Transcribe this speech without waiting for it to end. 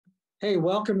Hey,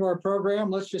 welcome to our program.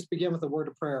 Let's just begin with a word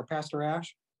of prayer. Pastor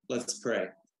Ash. Let's pray.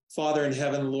 Father in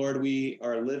heaven, Lord, we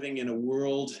are living in a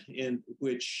world in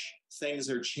which things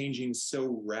are changing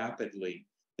so rapidly.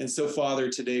 And so,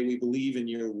 Father, today we believe in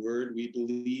your word. We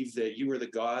believe that you are the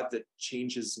God that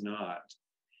changes not.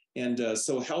 And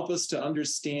so help us to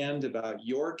understand about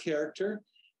your character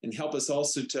and help us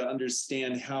also to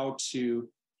understand how to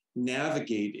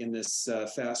navigate in this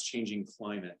fast-changing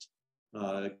climate.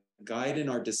 Guide in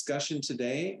our discussion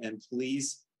today, and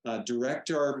please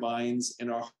direct our minds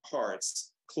and our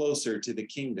hearts closer to the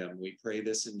kingdom. We pray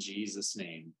this in Jesus'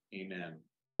 name. Amen.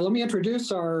 Let me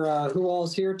introduce our who all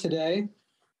is here today.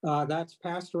 That's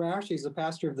Pastor Ash. He's the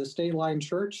pastor of the State Line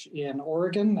Church in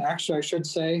Oregon. Actually, I should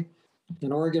say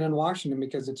in Oregon and Washington,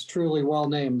 because it's truly well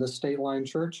named, the State Line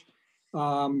Church.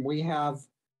 We have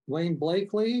Wayne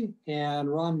Blakely and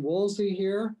Ron Woolsey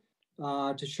here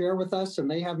to share with us, and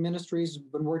they have ministries.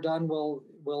 When we're done, we'll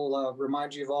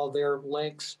remind you of all their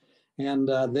links. And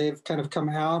they've kind of come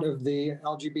out of the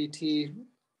LGBT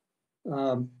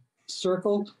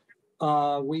circle.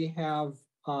 We have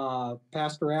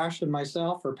Pastor Ash and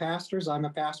myself are pastors. I'm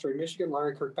a pastor in Michigan,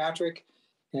 Larry Kirkpatrick,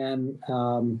 and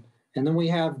then we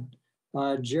have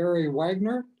Gerry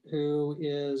Wagoner, who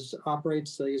he's a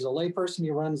layperson. He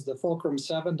runs the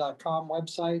fulcrum7.com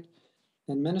website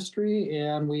and ministry.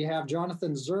 And we have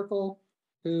Jonathan Zirkle,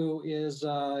 who is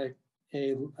a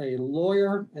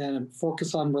lawyer and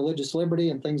focus on religious liberty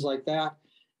and things like that.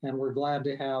 And we're glad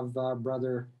to have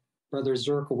Brother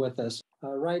Zirkle with us.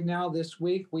 Right now, this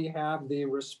week, we have the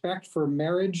Respect for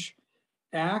Marriage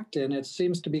Act, and it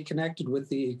seems to be connected with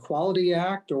the Equality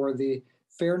Act or the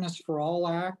Fairness for All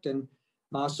Act. And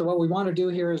so what we want to do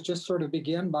here is just sort of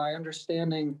begin by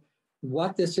understanding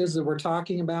what this is that we're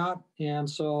talking about. And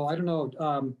so I don't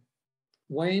know,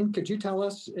 Wayne, could you tell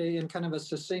us in kind of a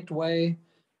succinct way,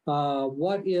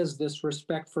 what is this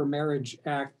Respect for Marriage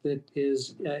Act that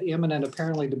is imminent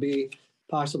apparently to be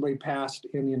possibly passed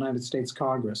in the United States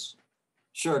Congress?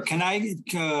 Sure. Can I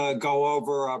go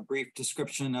over a brief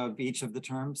description of each of the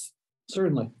terms?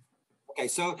 Certainly. Okay,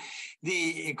 so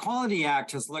the Equality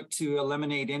Act has looked to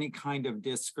eliminate any kind of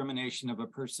discrimination of a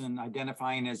person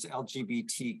identifying as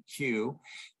LGBTQ.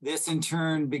 This in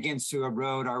turn begins to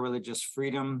erode our religious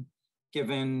freedom,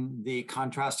 given the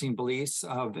contrasting beliefs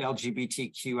of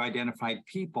LGBTQ identified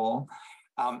people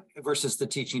versus the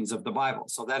teachings of the Bible.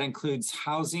 So that includes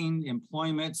housing,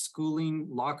 employment, schooling,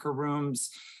 locker rooms,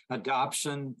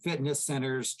 adoption, fitness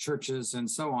centers, churches, and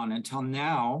so on. Until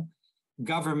now,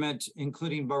 government,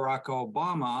 including Barack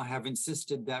Obama, have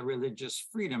insisted that religious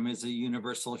freedom is a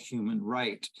universal human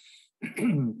right.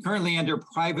 Currently, under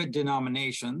private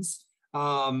denominations,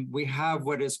 we have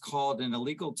what is called in a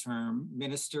legal term,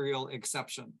 ministerial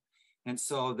exception. And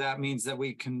so that means that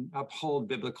we can uphold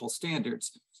biblical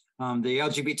standards. The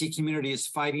LGBT community is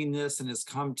fighting this and has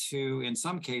come to, in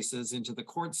some cases, into the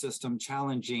court system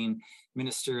challenging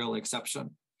ministerial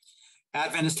exception.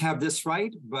 Adventists have this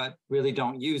right, but really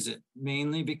don't use it,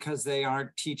 mainly because they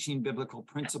aren't teaching biblical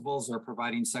principles or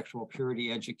providing sexual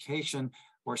purity education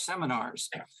or seminars.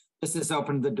 This has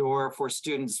opened the door for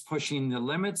students pushing the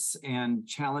limits and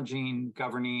challenging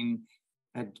governing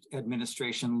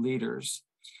administration leaders.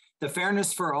 The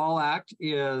Fairness for All Act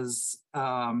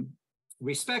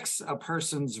respects a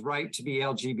person's right to be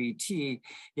LGBT,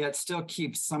 yet still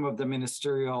keeps some of the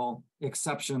ministerial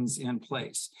exceptions in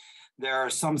place. There are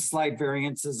some slight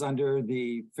variances under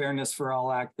the Fairness for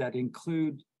All Act that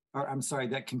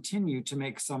that continue to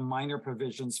make some minor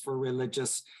provisions for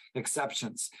religious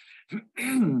exceptions.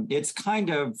 It's kind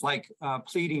of like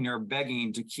pleading or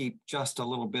begging to keep just a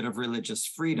little bit of religious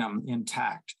freedom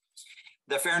intact.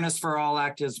 The Fairness for All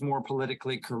Act is more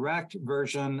politically correct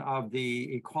version of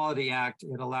the Equality Act.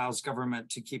 It allows government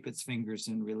to keep its fingers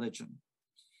in religion.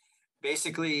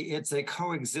 Basically, it's a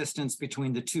coexistence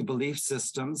between the two belief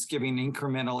systems, giving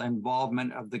incremental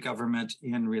involvement of the government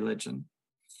in religion.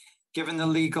 Given the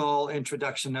legal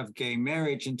introduction of gay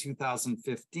marriage in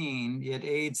 2015, it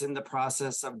aids in the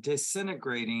process of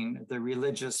disintegrating the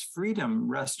Religious Freedom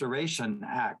Restoration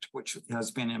Act, which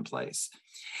has been in place.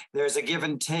 There's a give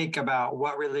and take about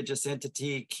what religious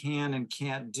entity can and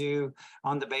can't do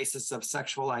on the basis of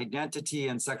sexual identity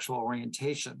and sexual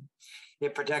orientation.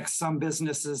 It protects some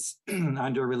businesses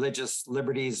under religious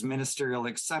liberties ministerial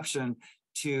exception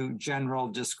to general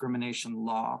discrimination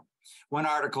law. One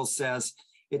article says,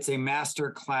 it's a master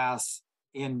class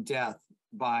in death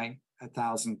by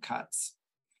 1,000 cuts.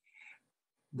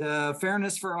 The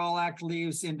Fairness for All Act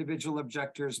leaves individual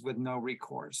objectors with no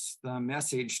recourse. The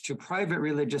message to private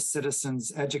religious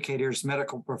citizens, educators,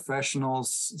 medical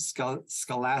professionals,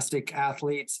 scholastic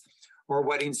athletes, or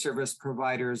wedding service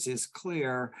providers is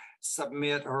clear: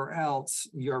 submit or else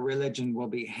your religion will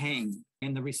be hanged.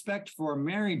 In the Respect for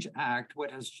Marriage Act,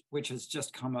 which has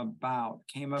just came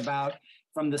about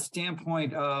from the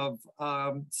standpoint of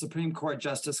Supreme Court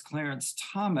Justice Clarence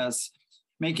Thomas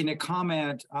making a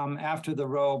comment after the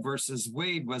Roe versus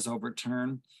Wade was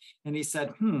overturned. And he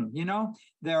said,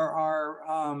 there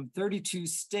are 32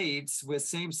 states with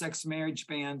same-sex marriage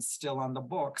bans still on the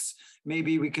books.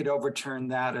 Maybe we could overturn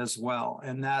that as well.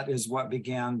 And that is what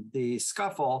began the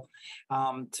scuffle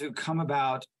to come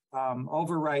about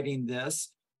overriding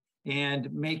this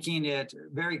and making it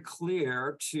very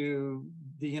clear to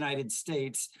the United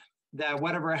States that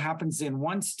whatever happens in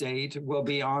one state will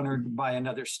be honored by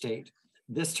another state.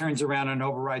 This turns around and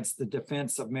overrides the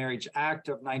Defense of Marriage Act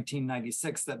of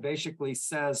 1996 that basically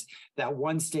says that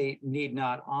one state need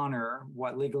not honor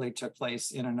what legally took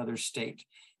place in another state.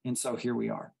 And so here we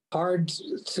are. Hard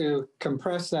to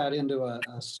compress that into a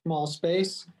small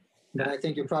space, but I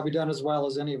think you've probably done as well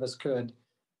as any of us could.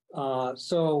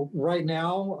 So right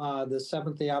now, the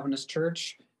Seventh-day Adventist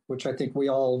Church, which I think we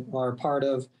all are part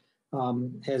of,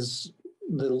 has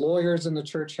the lawyers in the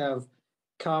church have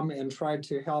come and tried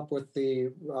to help with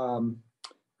the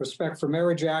Respect for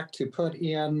Marriage Act to put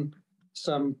in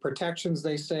some protections,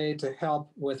 they say, to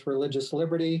help with religious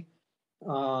liberty,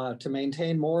 to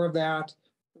maintain more of that.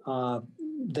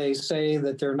 They say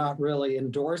that they're not really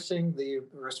endorsing the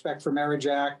Respect for Marriage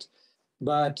Act,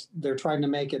 but they're trying to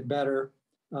make it better,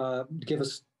 give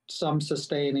us some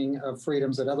sustaining of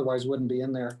freedoms that otherwise wouldn't be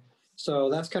in there.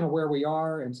 So that's kind of where we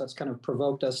are, and so that's kind of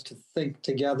provoked us to think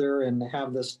together and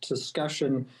have this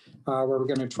discussion where we're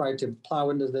going to try to plow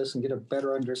into this and get a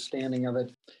better understanding of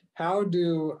it. How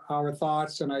do our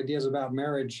thoughts and ideas about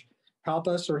marriage help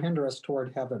us or hinder us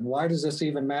toward heaven? Why does this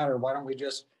even matter? Why don't we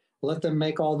just let them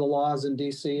make all the laws in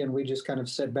D.C. and we just kind of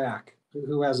sit back?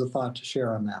 Who has a thought to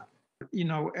share on that?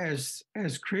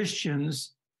 As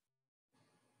Christians,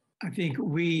 I think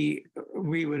we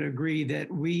would agree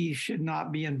that we should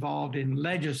not be involved in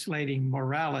legislating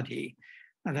morality.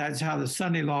 And that's how the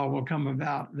Sunday law will come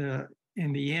about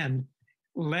in the end,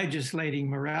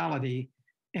 legislating morality.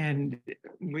 And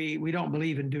we don't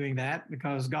believe in doing that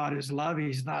because God is love.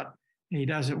 He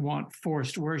doesn't want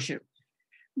forced worship.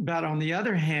 But on the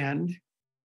other hand,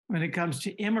 when it comes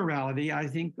to immorality, I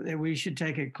think that we should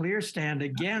take a clear stand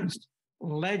against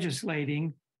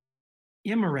legislating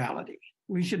immorality.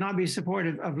 We should not be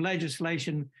supportive of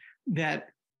legislation that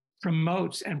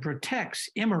promotes and protects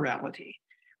immorality.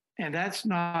 And that's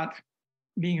not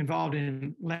being involved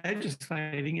in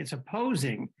legislating, it's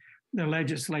opposing the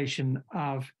legislation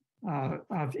of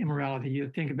immorality. You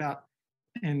think about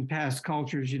in past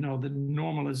cultures, the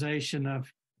normalization of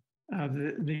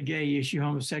the gay issue,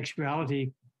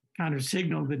 homosexuality, kind of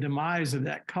signaled the demise of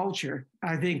that culture.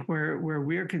 I think where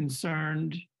we're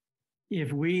concerned,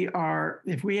 if we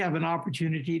have an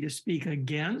opportunity to speak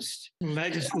against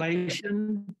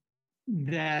legislation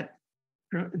that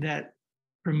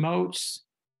promotes,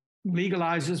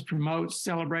 legalizes, promotes,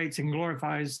 celebrates, and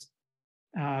glorifies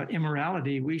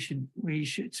immorality, we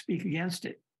should speak against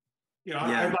it.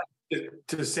 I'd like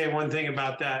to say one thing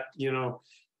about that.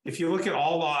 If you look at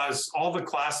all laws, all the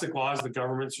classic laws the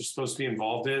governments are supposed to be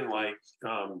involved in, like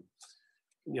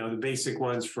the basic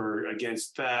ones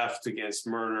against theft, against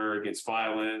murder, against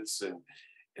violence,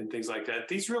 and things like that.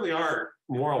 These really are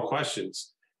moral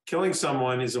questions. Killing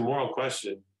someone is a moral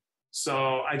question.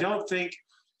 So I don't think,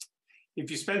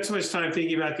 if you spend too much time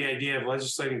thinking about the idea of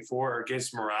legislating for or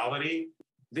against morality,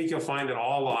 I think you'll find that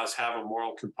all laws have a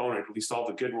moral component, at least all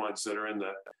the good ones that are in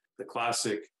the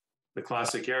classic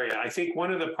area. I think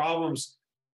one of the problems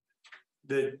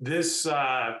that this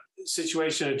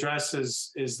situation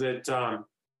addresses is that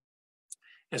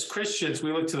as Christians,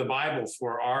 we look to the Bible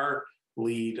for our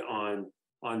lead on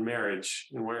marriage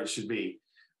and where it should be.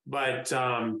 But,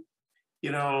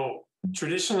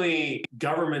 traditionally,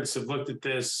 governments have looked at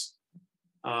this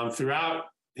throughout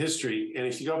history. And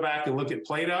if you go back and look at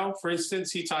Plato, for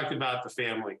instance, he talked about the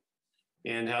family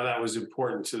and how that was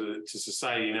important to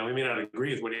society. We may not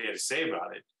agree with what he had to say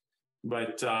about it,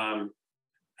 but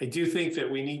I do think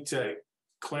that we need to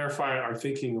clarify our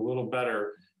thinking a little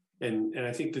better. And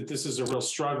I think that this is a real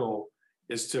struggle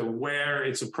as to where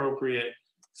it's appropriate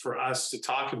for us to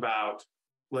talk about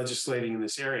legislating in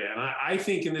this area. And I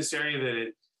think in this area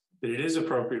that it is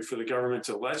appropriate for the government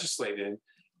to legislate in,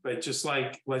 but just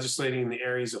like legislating in the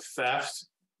areas of theft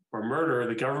or murder,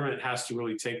 the government has to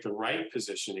really take the right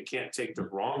position. It can't take the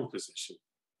wrong position.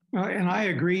 Well, and I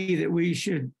agree that we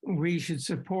should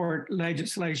support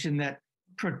legislation that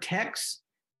protects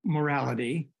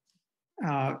morality.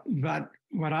 But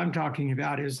what I'm talking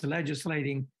about is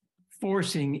legislating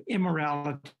forcing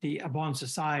immorality upon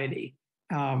society.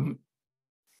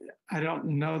 I don't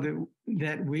know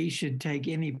that we should take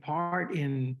any part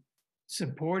in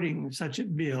supporting such a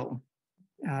bill.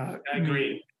 I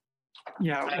agree.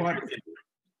 The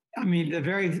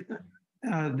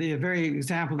very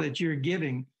example that you're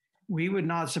giving, we would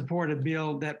not support a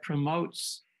bill that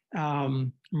promotes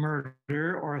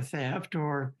murder or theft,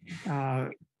 or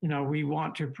we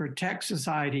want to protect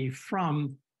society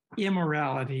from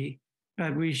immorality,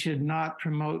 but we should not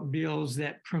promote bills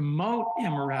that promote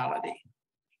immorality.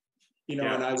 And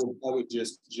I would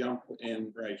just jump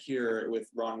in right here with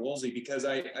Ron Woolsey, because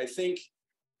I think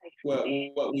what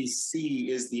we see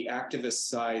is the activist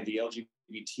side, the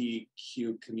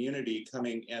LGBTQ community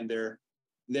coming, and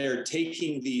they're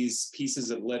taking these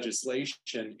pieces of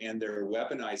legislation and they're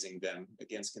weaponizing them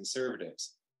against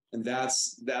conservatives. And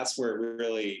that's where it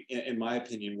really, in my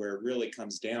opinion, where it really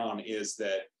comes down is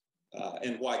that,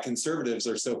 and why conservatives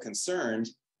are so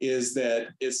concerned is that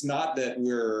it's not that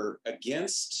we're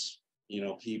against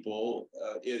people,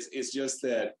 it's just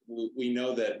that we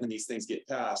know that when these things get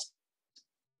passed,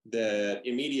 that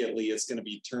immediately it's going to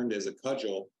be turned as a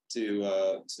cudgel to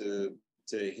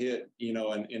hit,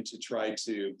 and to try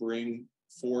to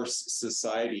force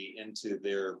society into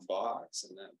their box,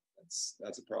 and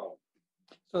that's a problem.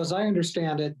 So as I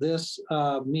understand it, this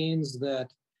means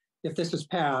that if this is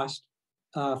passed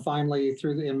finally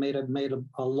and made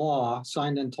a law,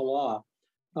 signed into law,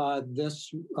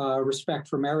 this Respect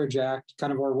for Marriage Act,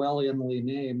 kind of Orwellianly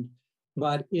named,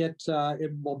 but it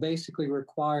will basically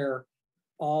require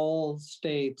all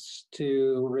states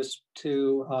to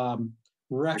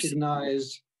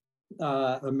recognize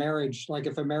a marriage. Like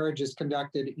if a marriage is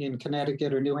conducted in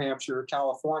Connecticut or New Hampshire or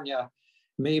California,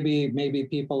 maybe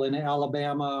people in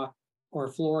Alabama or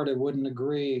Florida wouldn't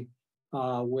agree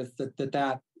with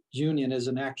that union is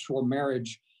an actual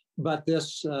marriage. But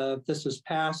this is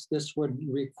passed. This would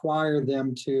require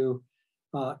them to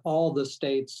all the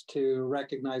states to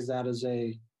recognize that as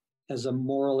a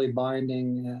morally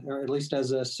binding, or at least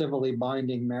as a civilly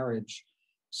binding marriage.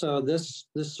 So this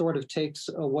sort of takes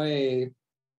away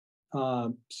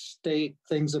state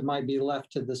things that might be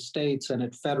left to the states, and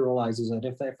it federalizes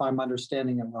it, if I'm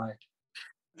understanding it right.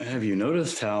 Have you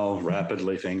noticed how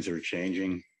rapidly things are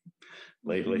changing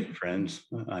lately, friends?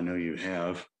 I know you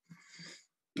have.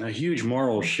 Huge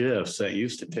moral shifts that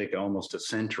used to take almost a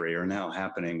century are now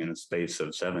happening in a space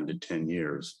of 7 to 10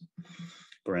 years.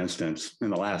 For instance, in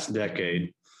the last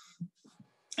decade,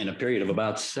 in a period of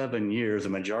about 7 years, a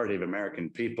majority of American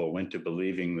people went to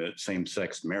believing that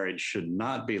same-sex marriage should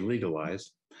not be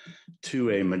legalized,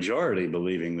 to a majority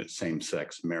believing that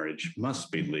same-sex marriage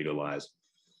must be legalized,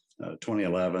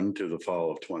 2011 to the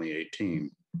fall of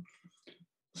 2018.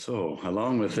 So,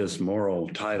 along with this moral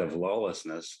tide of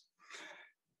lawlessness,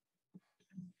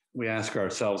 we ask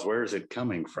ourselves, where is it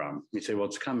coming from? You say, well,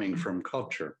 it's coming from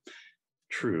culture.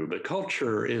 True, but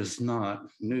culture is not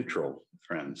neutral,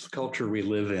 friends. Culture we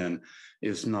live in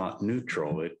is not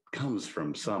neutral. It comes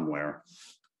from somewhere.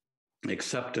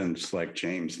 Acceptance, like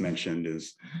James mentioned,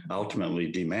 is ultimately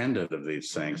demanded of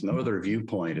these things. No other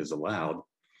viewpoint is allowed.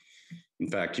 In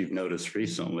fact, you've noticed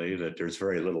recently that there's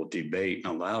very little debate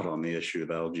allowed on the issue of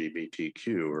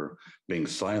LGBTQ, or being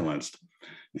silenced.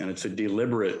 And it's a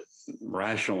deliberate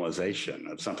rationalization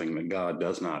of something that God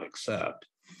does not accept.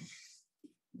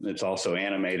 It's also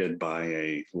animated by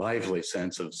a lively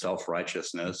sense of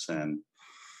self-righteousness and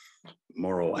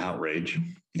moral outrage.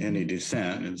 Any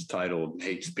dissent is titled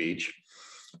hate speech,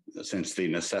 since the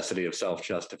necessity of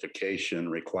self-justification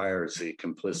requires the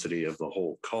complicity of the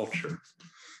whole culture.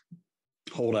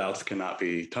 Holdouts cannot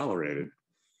be tolerated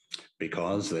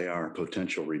because they are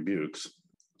potential rebukes.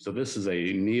 So this is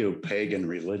a neo-pagan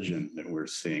religion that we're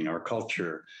seeing. Our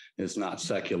culture is not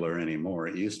secular anymore.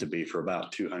 It used to be for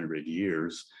about 200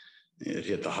 years. It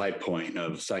hit the high point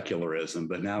of secularism,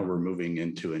 but now we're moving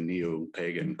into a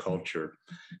neo-pagan culture.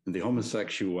 And the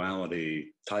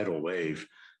homosexuality tidal wave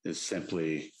is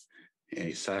simply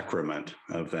a sacrament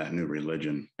of that new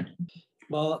religion.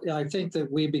 Well, I think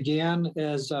that we began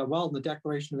as well in the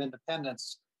Declaration of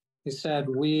Independence. He said,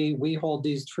 we hold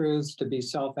these truths to be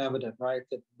self-evident, right?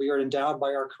 That we are endowed by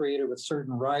our Creator with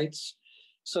certain rights.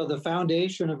 So the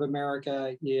foundation of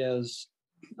America is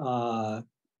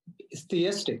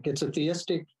theistic. It's a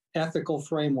theistic ethical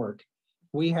framework.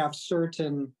 We have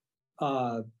certain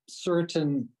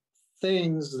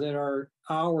things that are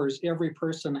ours. Every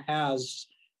person has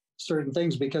certain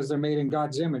things because they're made in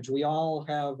God's image. We all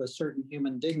have a certain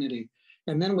human dignity.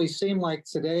 And then we seem like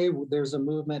today there's a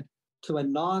movement to a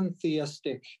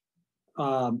non-theistic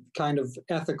kind of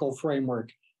ethical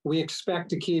framework.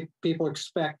 people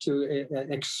expect to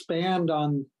expand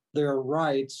on their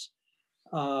rights,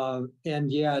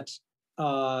 and yet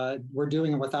we're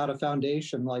doing it without a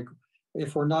foundation. Like,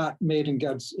 if we're not made in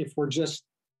God's, if we're just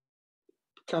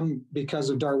come because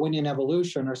of Darwinian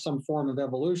evolution or some form of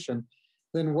evolution,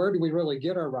 then where do we really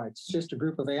get our rights? It's just a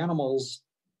group of animals.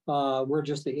 We're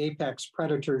just the apex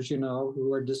predators,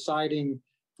 who are deciding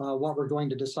what we're going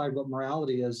to decide what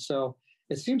morality is. So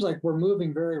it seems like we're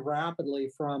moving very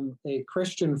rapidly from a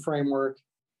Christian framework,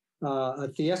 a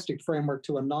theistic framework,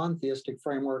 to a non-theistic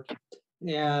framework.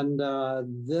 And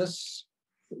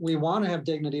we want to have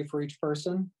dignity for each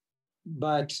person,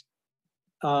 but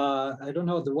I don't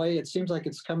know, the way it seems like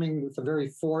it's coming with a very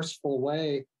forceful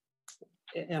way.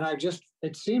 And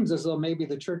it seems as though maybe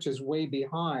the church is way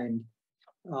behind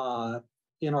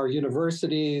in our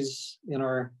universities, in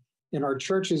our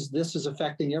churches. This is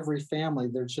affecting every family.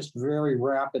 There's just very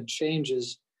rapid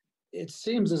changes. It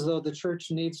seems as though the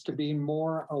church needs to be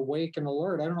more awake and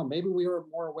alert. I don't know, maybe we are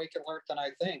more awake and alert than I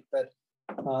think, but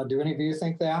do any of you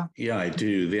think that? Yeah, I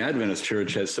do. The Adventist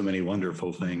church has so many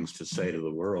wonderful things to say to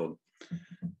the world.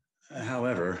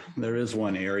 However, there is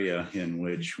one area in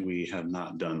which we have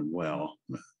not done well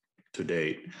to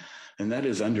date, and that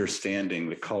is understanding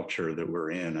the culture that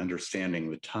we're in, understanding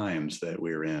the times that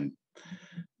we're in.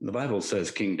 The Bible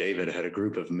says King David had a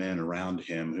group of men around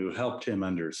him who helped him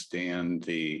understand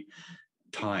the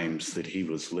times that he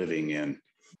was living in.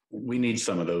 We need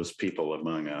some of those people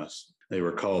among us. They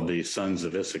were called the sons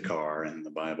of Issachar in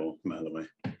the Bible, by the way.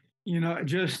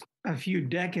 Just a few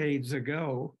decades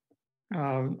ago, I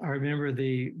remember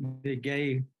the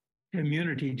gay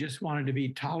community just wanted to be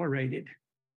tolerated.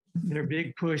 Their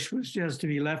big push was just to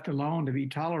be left alone, to be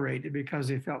tolerated, because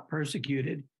they felt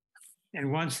persecuted.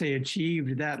 And once they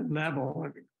achieved that level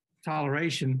of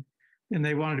toleration, then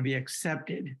they wanted to be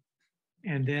accepted.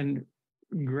 And then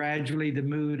gradually the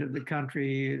mood of the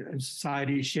country and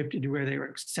society shifted to where they were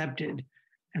accepted.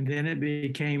 And then it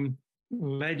became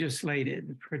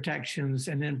legislated protections,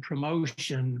 and then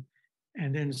promotion,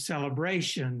 and then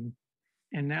celebration,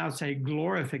 and now it's a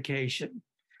glorification,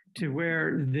 to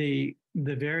where the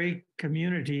very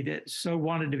community that so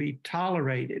wanted to be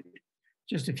tolerated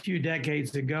just a few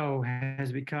decades ago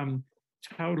has become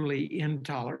totally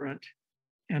intolerant.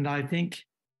 And I think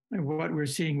what we're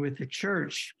seeing with the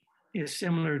church is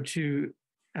similar to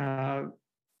the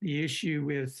issue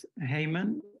with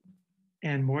Haman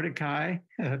and Mordecai.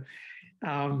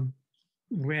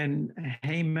 When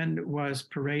Haman was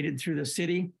paraded through the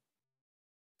city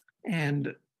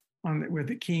and with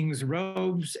the king's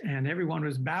robes, and everyone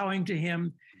was bowing to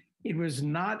him, it was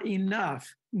not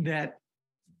enough that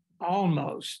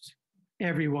almost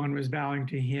everyone was bowing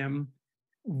to him.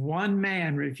 One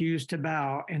man refused to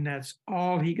bow, and that's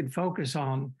all he could focus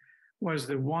on, was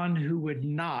the one who would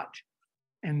not.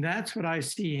 And that's what I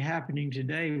see happening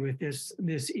today with this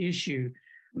issue,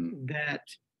 that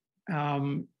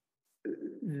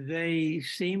they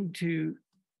seem to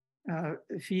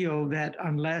feel that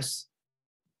unless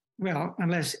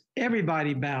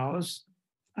everybody bows,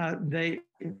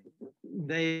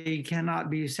 they cannot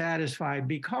be satisfied,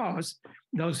 because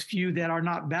those few that are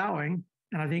not bowing,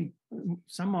 and I think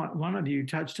one of you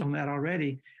touched on that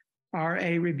already, are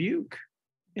a rebuke.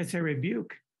 It's a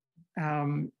rebuke.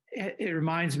 It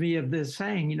reminds me of this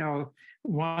saying,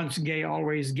 once gay,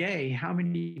 always gay. How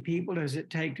many people does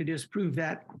it take to disprove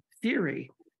that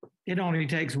theory? It only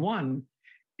takes one.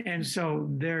 And so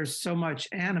there's so much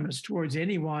animus towards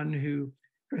anyone who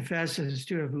professes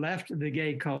to have left the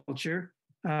gay culture,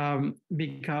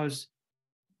 because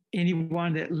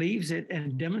anyone that leaves it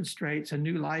and demonstrates a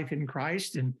new life in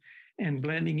Christ and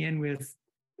blending in with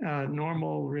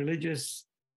normal religious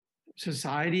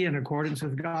society in accordance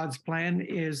with God's plan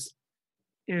is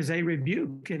a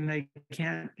rebuke, and they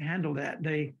can't handle that.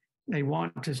 They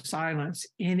want to silence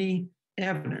any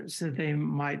evidence that they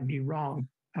might be wrong.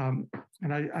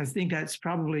 And I think that's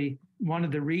probably one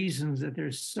of the reasons that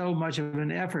there's so much of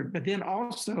an effort. But then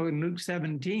also in Luke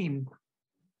 17,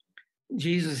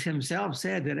 Jesus himself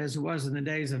said that as it was in the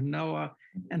days of Noah,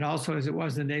 and also as it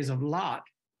was in the days of Lot,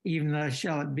 even thus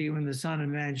shall it be when the Son of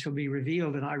Man shall be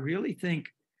revealed. And I really think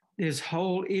this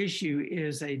whole issue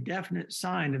is a definite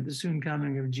sign of the soon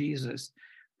coming of Jesus.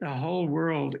 The whole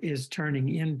world is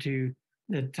turning into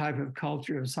the type of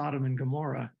culture of Sodom and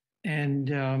Gomorrah. And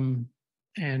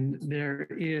there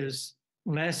is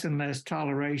less and less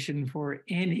toleration for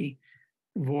any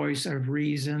voice of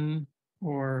reason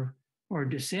or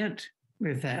dissent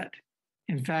with that.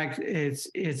 In fact, it's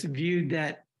viewed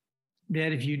that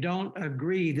if you don't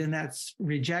agree, then that's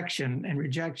rejection, and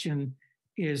rejection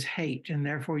is hate, and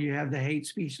therefore you have the hate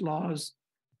speech laws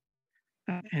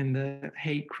and the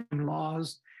hate crime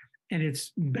laws. And it's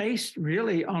based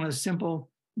really on a simple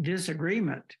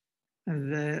disagreement.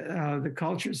 The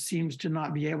culture seems to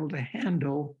not be able to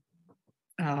handle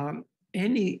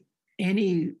any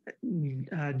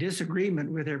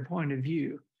disagreement with their point of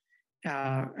view.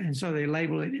 And so they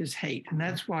label it as hate. And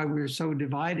that's why we're so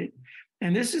divided.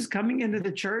 And this is coming into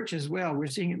the church as well. We're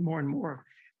seeing it more and more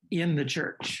in the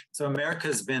church. So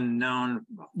America's been known,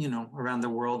 around the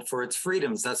world for its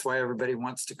freedoms. That's why everybody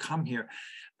wants to come here.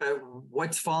 But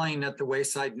what's falling at the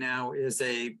wayside now is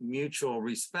a mutual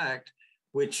respect,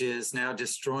 which is now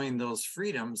destroying those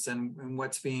freedoms. And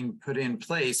what's being put in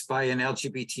place by an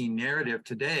LGBT narrative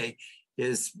today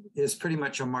is pretty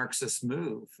much a Marxist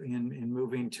move in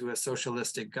moving to a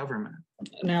socialistic government.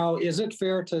 Now, is it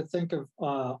fair to think of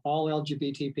all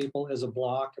LGBT people as a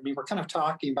block? I mean, we're kind of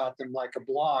talking about them like a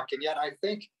block, and yet I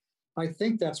think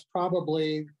there's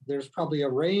probably a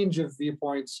range of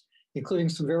viewpoints, including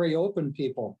some very open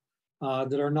people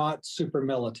that are not super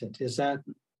militant. Is that?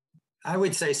 I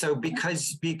would say so,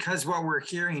 because what we're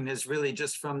hearing is really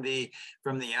just from the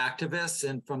activists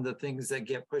and from the things that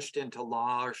get pushed into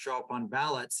law or show up on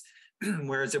ballots.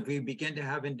 Whereas if we begin to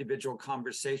have individual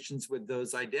conversations with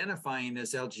those identifying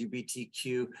as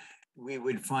LGBTQ, we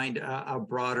would find a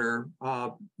broader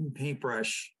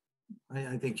paintbrush.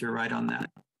 I think you're right on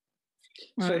that.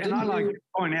 So, and I like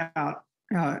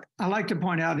to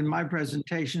point out in my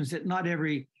presentations that not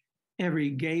every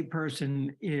gay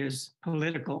person is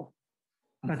political,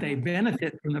 but they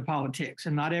benefit from the politics.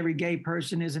 And not every gay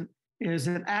person is an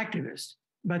activist,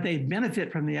 but they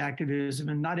benefit from the activism.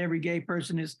 And not every gay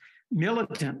person is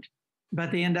militant,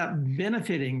 but they end up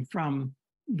benefiting from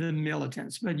the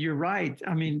militants. But you're right.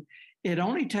 I mean, it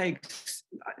only takes,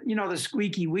 the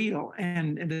squeaky wheel.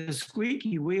 And the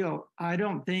squeaky wheel, I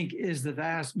don't think, is the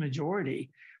vast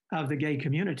majority of the gay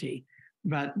community.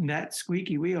 But that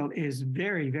squeaky wheel is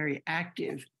very, very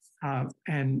active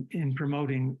and in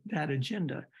promoting that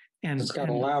agenda. And it's got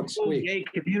a loud squeak. The gay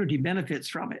community benefits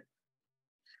from it.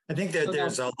 I think that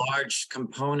there's a large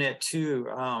component too,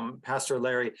 Pastor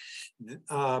Larry,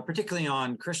 particularly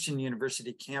on Christian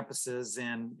university campuses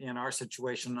and in our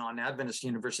situation on Adventist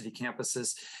university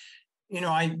campuses.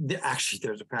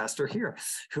 There's a pastor here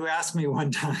who asked me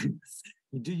one time,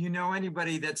 do you know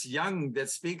anybody that's young that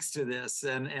speaks to this?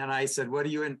 And I said, what are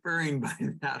you inferring by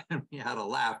that? And we had a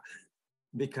laugh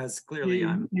because clearly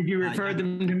Did you refer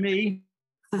them to me?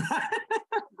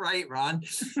 Right, Ron.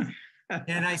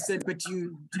 And I said, but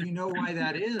do you know why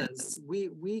that is?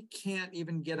 We can't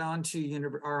even get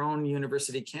onto our own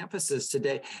university campuses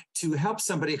today to help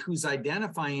somebody who's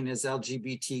identifying as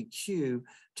LGBTQ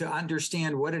to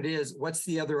understand what it is, what's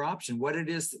the other option, what it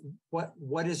is,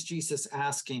 what is Jesus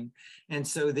asking? And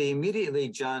so they immediately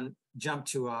jump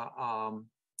to a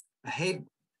hate,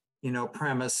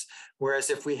 premise. Whereas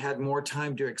if we had more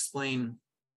time to explain,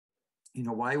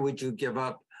 why would you give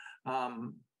up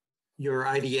your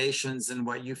ideations and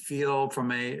what you feel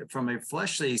from a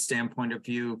fleshly standpoint of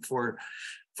view for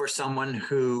someone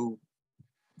who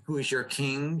is your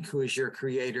king, who is your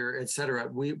creator, et cetera.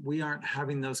 We aren't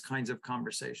having those kinds of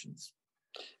conversations.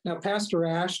 Now, Pastor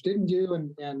Ash, didn't you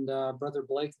and Brother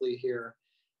Blakely here,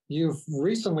 you've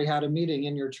recently had a meeting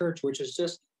in your church, which is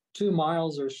just 2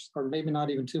 miles or maybe not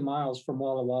even 2 miles from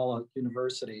Walla Walla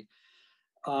University.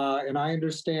 And I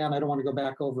understand, I don't want to go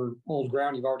back over old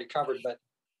ground you've already covered, but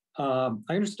I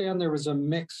understand there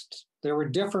were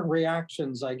different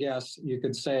reactions, I guess you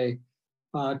could say,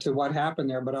 to what happened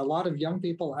there. But a lot of young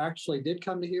people actually did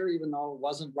come to here, even though it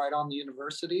wasn't right on the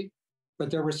university. But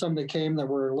there were some that came that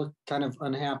were kind of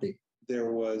unhappy.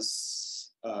 There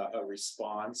was a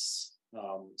response.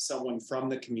 Someone from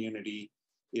the community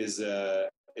is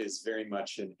very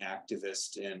much an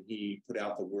activist, and he put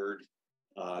out the word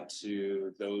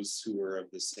to those who were of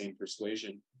the same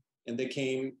persuasion. And they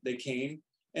came.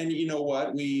 And you know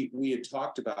what? We had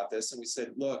talked about this, and we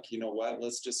said, look, you know what?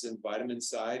 Let's just invite them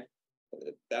inside.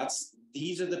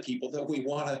 These are the people that we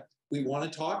want to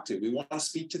talk to. We want to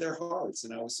speak to their hearts.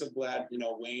 And I was so glad,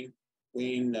 Wayne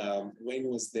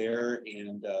was there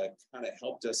and kind of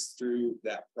helped us through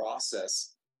that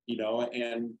process,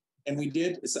 and we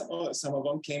did. Some of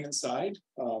them came inside,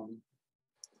 and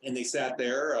they sat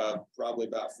there, probably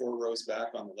about 4 rows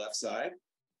back on the left side.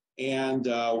 And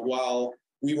while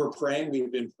we were praying,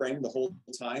 we've been praying the whole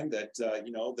time that,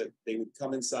 that they would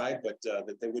come inside, but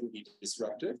that they wouldn't be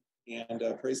disruptive. And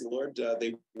praise the Lord,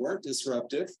 they weren't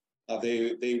disruptive.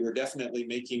 They were definitely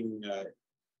making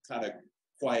kind of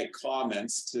quiet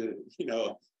comments to,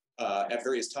 at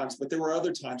various times. But there were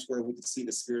other times where we could see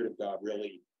the Spirit of God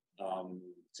really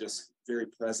just very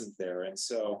present there. And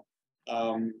so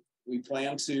we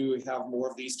plan to have more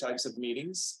of these types of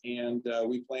meetings, and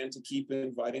we plan to keep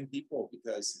inviting people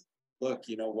because, look,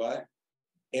 you know what?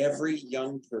 Every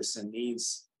young person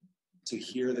needs to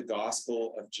hear the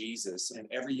gospel of Jesus, and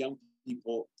every young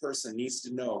person needs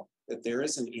to know that there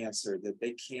is an answer, that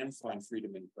they can find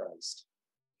freedom in Christ.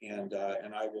 And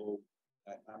I'm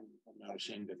not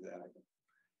ashamed of that.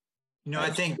 You know,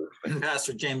 I think,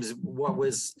 Pastor James, what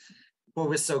was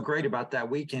so great about that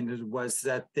weekend was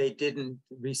that they didn't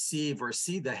receive or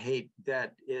see the hate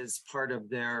that is part of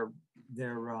their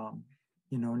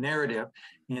narrative,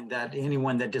 and that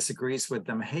anyone that disagrees with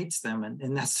them hates them,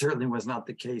 and that certainly was not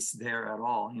the case there at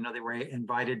all. You know, they were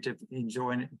invited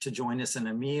to join us in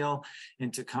a meal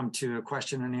and to come to a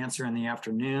question and answer in the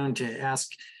afternoon, to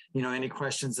ask any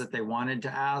questions that they wanted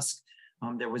to ask.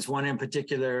 There was one in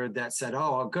particular that said,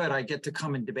 "Oh, good, I get to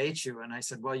come and debate you." And I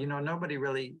said, "Well,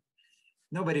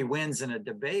 nobody wins in a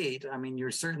debate. I mean, you're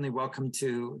certainly welcome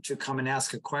to come and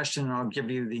ask a question, and I'll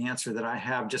give you the answer that I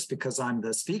have just because I'm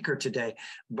the speaker today.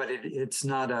 But it's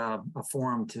not a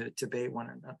forum to debate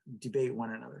one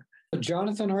another."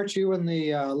 Jonathan, aren't you in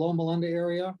the Loma Linda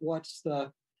area? What's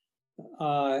the?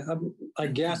 I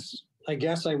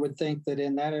guess I would think that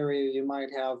in that area you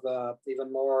might have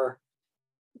even more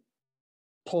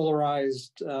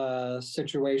polarized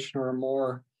situation, or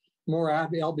more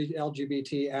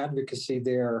LGBT advocacy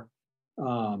there.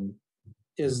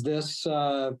 Is this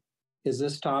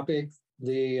topic,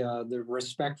 the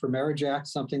Respect for Marriage Act,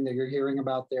 something that you're hearing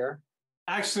about there?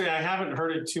 Actually, I haven't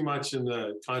heard it too much in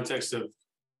the context of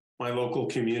my local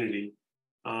community.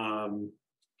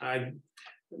 I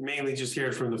mainly just hear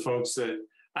it from the folks that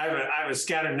I have a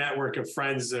scattered network of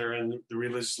friends that are in the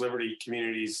religious liberty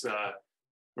communities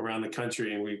around the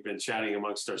country, and we've been chatting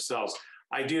amongst ourselves.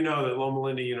 I do know that Loma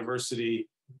Linda University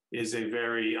is a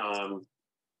very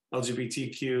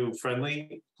LGBTQ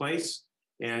friendly place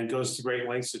and goes to great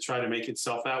lengths to try to make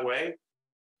itself that way.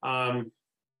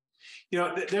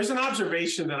 There's an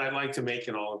observation that I'd like to make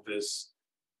in all of this,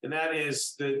 and that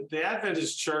is that the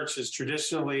Adventist Church has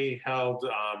traditionally held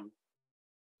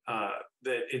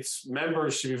that its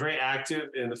members should be very active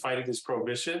in the fight against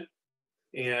prohibition.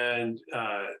 And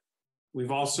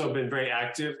we've also been very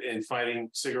active in fighting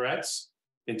cigarettes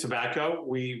and tobacco.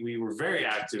 We were very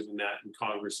active in that in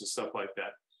Congress and stuff like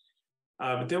that.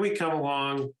 But then we come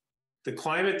along, the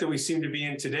climate that we seem to be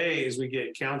in today is we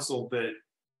get counseled that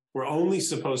we're only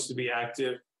supposed to be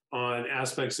active on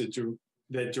aspects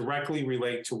that directly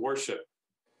relate to worship.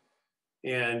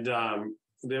 And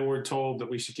then we're told that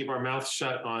we should keep our mouths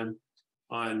shut on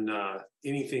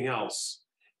anything else.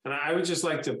 And I would just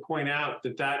like to point out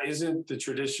that that isn't the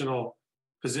traditional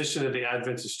position of the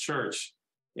Adventist Church.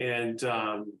 And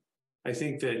I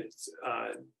think that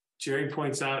Gerry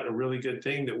points out a really good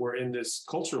thing, that we're in this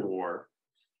culture war.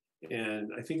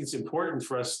 And I think it's important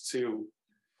for us to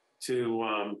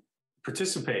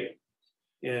participate.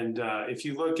 And if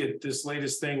you look at this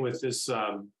latest thing with this,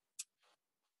 the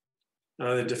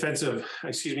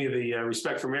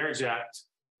Respect for Marriage Act,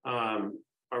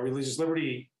 our religious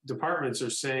liberty departments are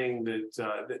saying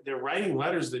that they're writing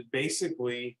letters that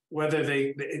basically,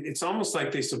 it's almost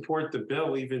like they support the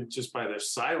bill even just by their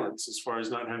silence, as far as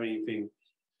not having anything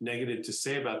negative to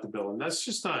say about the bill. And that's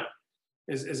just not,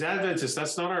 as Adventists,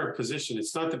 that's not our position.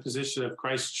 It's not the position of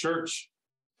Christ's church.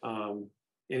 And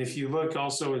if you look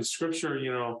also in Scripture,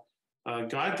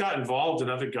 God got involved in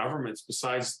other governments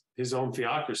besides his own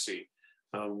theocracy.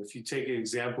 If you take an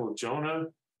example of Jonah,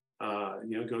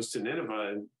 goes to Nineveh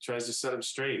and tries to set them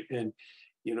straight. And,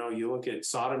 you look at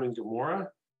Sodom and Gomorrah.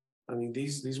 I mean,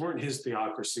 these weren't his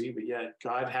theocracy, but yet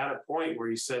God had a point where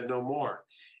he said no more.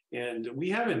 And we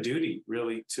have a duty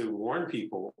really to warn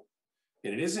people.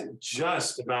 And it isn't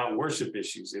just about worship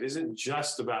issues. It isn't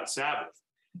just about Sabbath.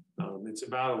 It's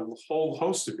about a whole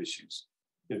host of issues.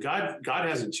 God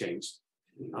hasn't changed.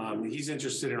 He's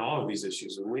interested in all of these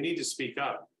issues, and we need to speak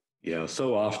up. Yeah,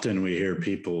 so often we hear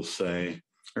people say,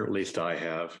 or at least I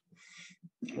have,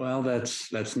 well,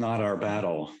 that's not our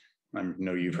battle. I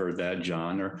know you've heard that,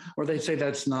 John, or they say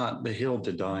that's not the hill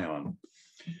to die on.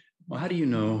 Well, how do you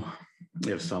know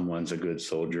if someone's a good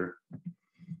soldier?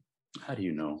 How do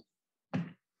you know?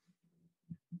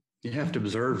 You have to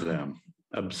observe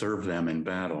them in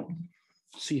battle,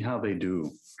 see how they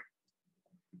do.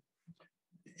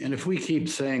 And if we keep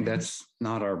saying that's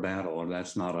not our battle or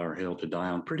that's not our hill to die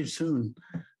on, pretty soon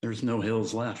there's no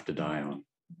hills left to die on.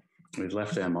 We've let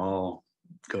them all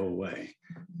go away,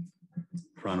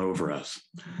 run over us.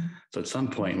 So at some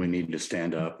point we need to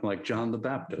stand up like John the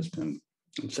Baptist and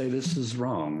say, this is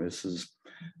wrong. This is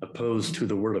opposed to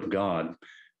the word of God.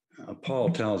 Paul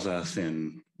tells us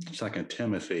in 2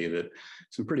 Timothy that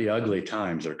some pretty ugly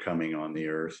times are coming on the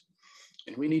earth.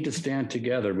 And we need to stand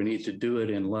together. We need to do it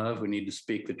in love. We need to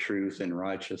speak the truth in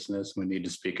righteousness. We need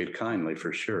to speak it kindly,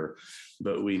 for sure.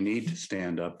 But we need to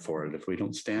stand up for it. If we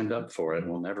don't stand up for it,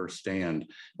 we'll never stand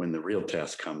when the real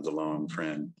test comes along,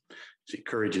 friend. See,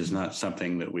 courage is not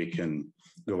something that we can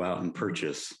go out and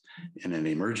purchase in an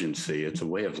emergency. It's a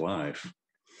way of life.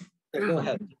 Go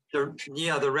ahead.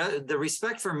 The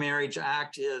Respect for Marriage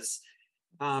Act is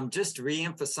just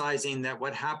re-emphasizing that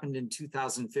what happened in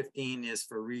 2015 is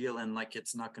for real and like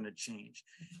it's not going to change.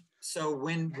 So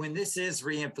when this is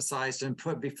re-emphasized and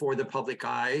put before the public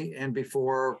eye and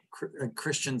before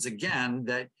Christians again,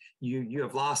 that you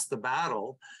have lost the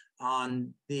battle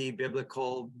on the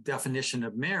biblical definition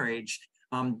of marriage,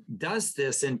 does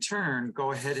this in turn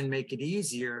go ahead and make it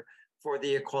easier for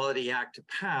the Equality Act to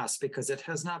pass, because it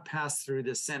has not passed through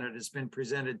the Senate. It's been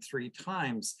presented 3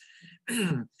 times.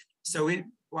 So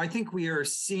I think we are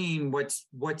seeing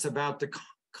what's about to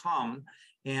come,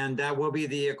 and that will be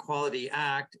the Equality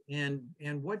Act. And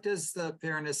what does the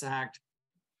Fairness Act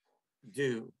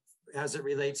do as it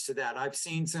relates to that? I've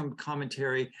seen some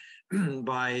commentary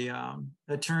by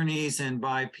attorneys and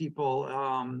by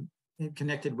people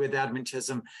connected with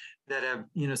Adventism that have,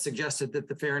 suggested that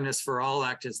the Fairness for All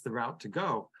Act is the route to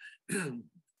go.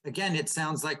 Again, it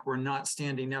sounds like we're not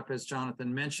standing up, as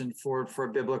Jonathan mentioned, for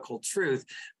biblical truth,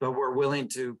 but we're willing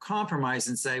to compromise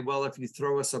and say, well, if you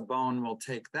throw us a bone, we'll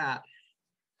take that.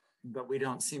 But we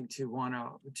don't seem to want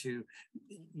to,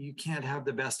 you can't have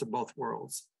the best of both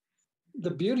worlds.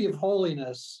 The beauty of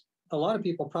holiness, a lot of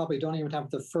people probably don't even have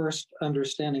the first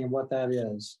understanding of what that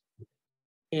is.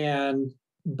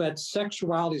 But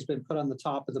sexuality has been put on the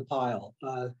top of the pile.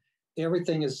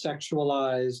 Everything is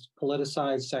sexualized,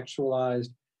 politicized, sexualized.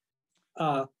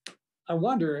 I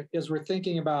wonder, as we're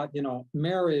thinking about,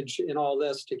 marriage and all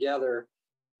this together,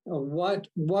 what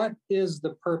is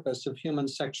the purpose of human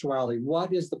sexuality?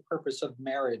 What is the purpose of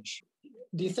marriage?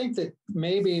 Do you think that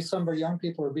maybe some of our young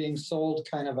people are being sold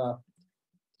kind of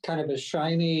a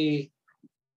shiny,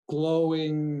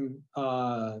 glowing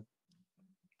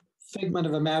figment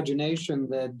of imagination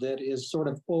that is sort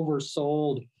of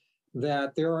oversold,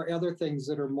 that there are other things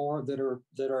that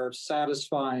are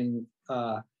satisfying?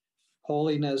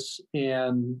 Holiness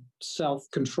and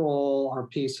self-control are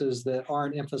pieces that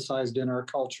aren't emphasized in our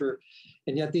culture.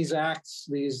 And yet these acts,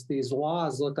 these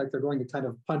laws look like they're going to kind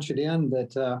of punch it in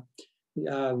that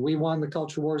we won the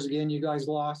culture wars again, you guys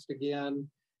lost again.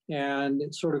 And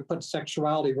it sort of puts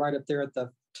sexuality right up there at the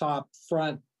top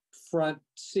front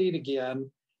seat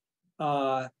again.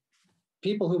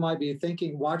 People who might be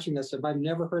watching this, if I've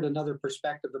never heard another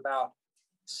perspective about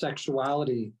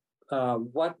sexuality,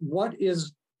 what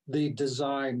is the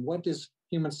design? What is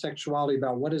human sexuality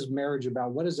about? What is marriage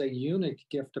about? What is a eunuch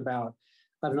gift about?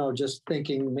 I don't know, just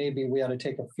thinking maybe we ought to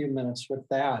take a few minutes with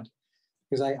that,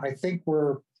 because I think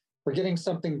we're getting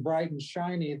something bright and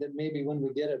shiny that maybe when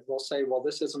we get it, we'll say, well,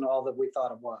 this isn't all that we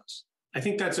thought it was. I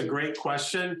think that's a great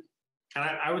question. And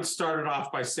I would start it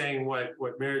off by saying what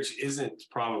marriage isn't,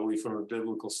 probably from a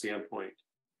biblical standpoint.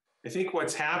 I think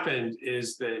what's happened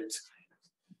is that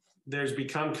there's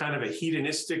become kind of a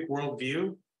hedonistic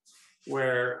worldview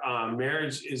where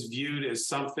marriage is viewed as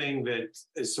something that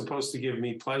is supposed to give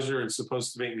me pleasure and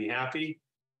supposed to make me happy.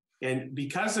 And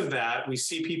because of that, we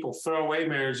see people throw away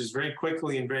marriages very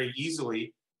quickly and very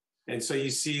easily. And so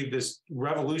you see this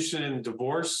revolution in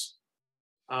divorce.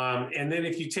 And then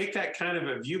if you take that kind of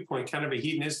a viewpoint, kind of a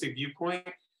hedonistic viewpoint,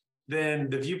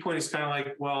 then the viewpoint is kind of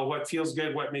like, well, what feels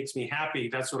good, what makes me happy,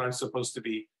 that's what I'm supposed to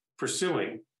be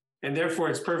pursuing. And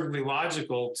therefore, it's perfectly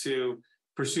logical to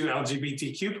pursue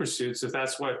LGBTQ pursuits if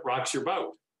that's what rocks your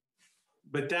boat.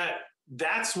 But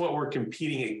that's what we're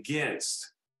competing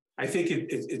against. I think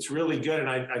it's really good, and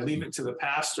I leave it to the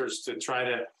pastors to try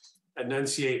to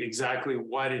enunciate exactly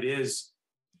what it is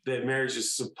that marriage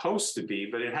is supposed to be,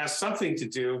 but it has something to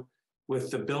do with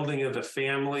the building of the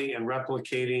family and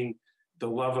replicating the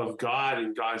love of God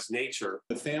and God's nature.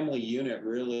 The family unit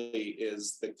really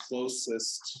is the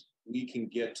closest we can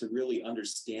get to really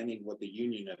understanding what the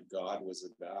union of God was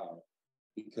about.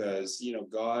 Because,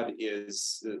 God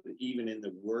is, even in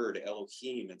the word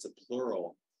Elohim, it's a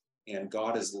plural, and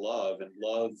God is love, and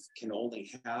love can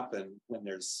only happen when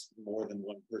there's more than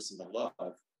one person to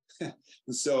love.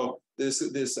 And so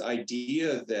this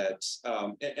idea that,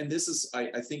 and this is,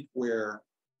 I think, where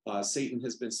Satan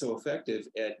has been so effective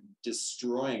at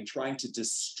trying to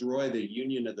destroy the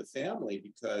union of the family,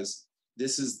 because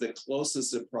this is the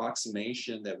closest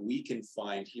approximation that we can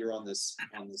find here on this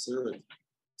earth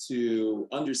to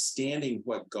understanding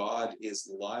what God is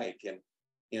like.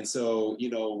 And so,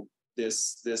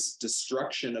 this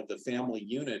destruction of the family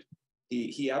unit.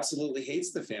 He absolutely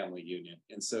hates the family union.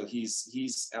 And so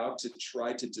he's out to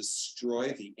try to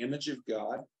destroy the image of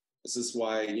God. This is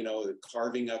why,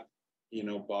 carving up,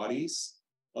 bodies,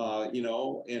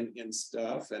 and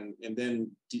stuff, and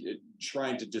then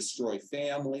trying to destroy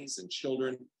families and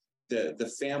children.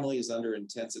 The family is under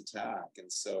intense attack.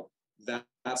 And so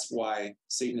that's why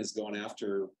Satan is going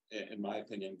after, in my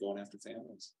opinion,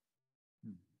 families.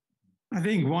 I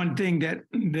think one thing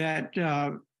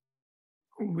that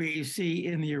we see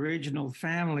in the original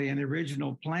family and the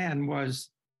original plan was,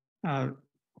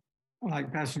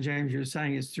 like Pastor James, you're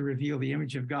saying, is to reveal the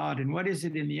image of God. And what is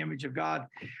it in the image of God?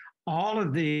 All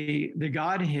of the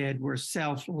Godhead were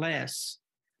selfless.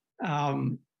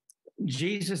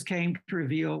 Jesus came to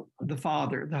reveal the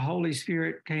Father. The Holy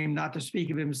Spirit came not to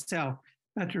speak of himself,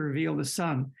 but to reveal the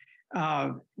Son.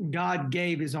 God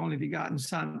gave his only begotten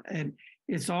Son, and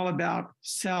it's all about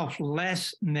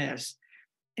selflessness.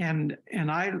 And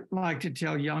I like to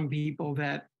tell young people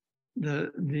that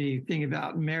the thing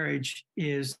about marriage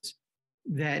is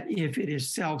that if it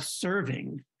is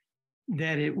self-serving,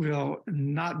 that it will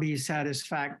not be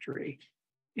satisfactory.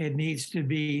 It needs to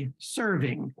be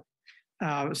serving,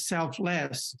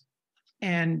 selfless.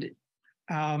 And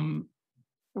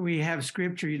we have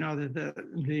scripture, that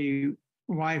the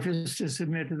wife is to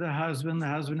submit to the husband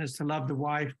is to love the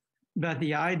wife, but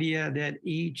the idea that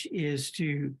each is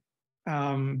to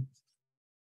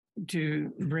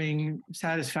bring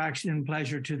satisfaction and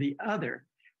pleasure to the other.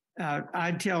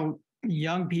 I tell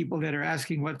young people that are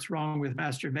asking what's wrong with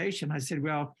masturbation, I said,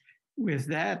 well, with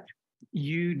that,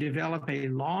 you develop a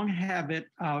long habit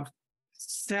of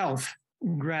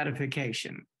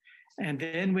self-gratification. And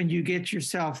then when you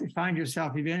find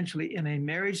yourself eventually in a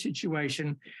marriage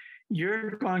situation,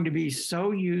 you're going to be so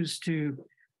used to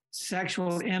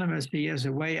sexual intimacy as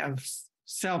a way of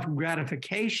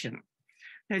self-gratification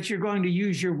that you're going to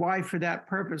use your wife for that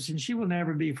purpose, and she will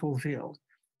never be fulfilled.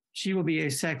 She will be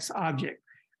a sex object.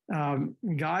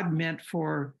 God meant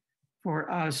for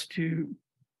us to,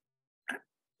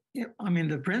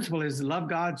 the principle is to love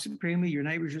God supremely, your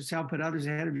neighbors, yourself, put others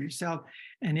ahead of yourself.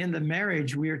 And in the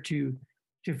marriage, we're to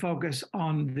focus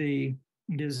on the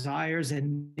desires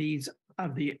and needs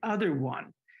of the other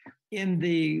one.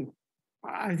 I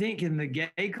think in the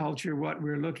gay culture, what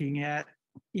we're looking at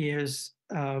is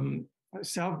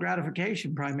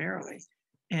self-gratification primarily.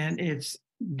 And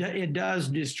it does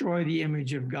destroy the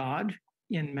image of God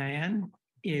in man.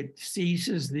 It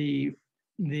ceases the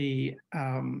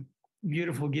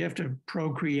beautiful gift of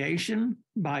procreation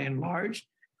by and large.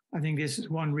 I think this is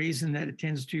one reason that it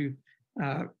tends to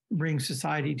bring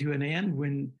society to an end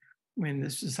when the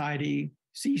society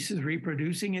ceases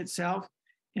reproducing itself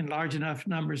in large enough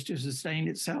numbers to sustain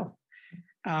itself.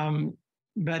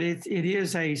 But it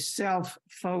is a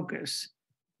self-focus,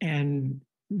 and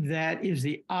that is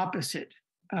the opposite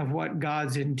of what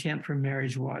God's intent for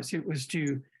marriage was. It was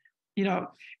to,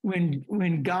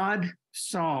 when God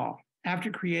saw,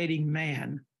 after creating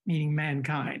man, meaning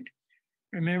mankind,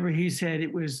 remember he said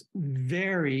it was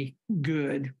very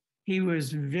good. He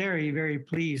was very, very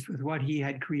pleased with what he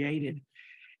had created.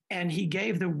 And he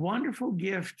gave the wonderful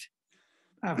gift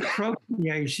of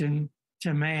procreation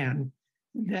to man,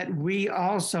 that we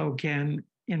also can,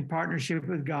 in partnership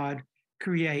with God,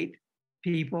 create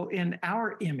people in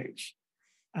our image.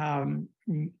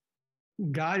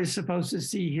 God is supposed to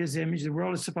see his image. The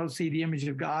world is supposed to see the image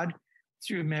of God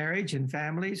through marriage and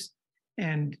families.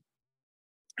 And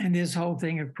this whole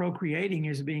thing of procreating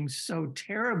is being so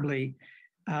terribly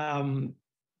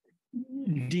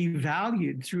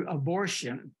devalued through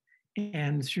abortion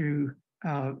and through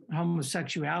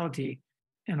homosexuality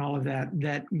and all of that,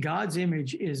 that God's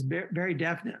image is very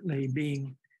definitely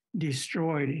being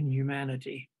destroyed in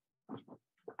humanity.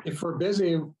 If we're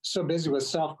so busy with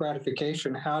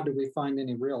self-gratification, how do we find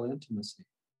any real intimacy?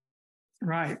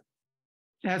 Right.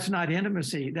 That's not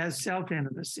intimacy. That's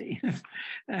self-intimacy.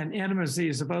 And intimacy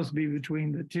is supposed to be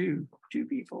between the two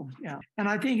people. Yeah. And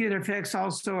I think it affects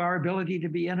also our ability to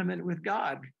be intimate with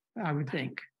God, I would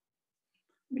think,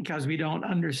 because we don't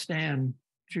understand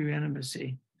true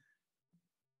intimacy.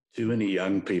 To any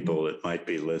young people that might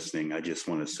be listening, I just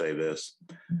want to say this,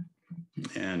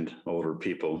 and older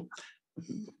people,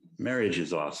 marriage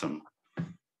is awesome.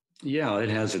 Yeah, it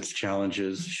has its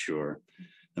challenges, sure.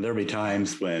 And there'll be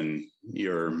times when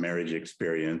your marriage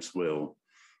experience will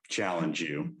challenge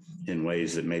you in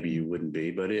ways that maybe you wouldn't be,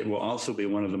 but it will also be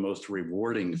one of the most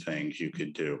rewarding things you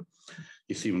could do.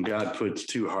 You see, when God puts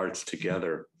two hearts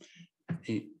together,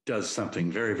 he does something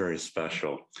very, very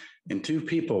special. And two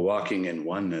people walking in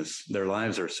oneness, their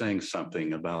lives are saying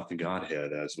something about the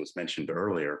Godhead, as was mentioned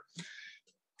earlier.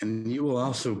 And you will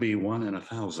also be 1 in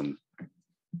 1,000.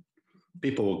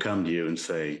 People will come to you and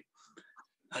say,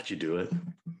 how'd you do it?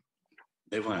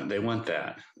 They want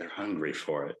that. They're hungry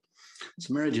for it.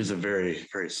 So marriage is a very,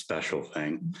 very special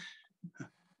thing.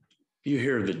 You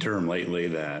hear the term lately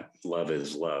that love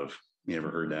is love. You ever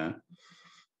heard that?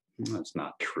 That's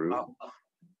not true.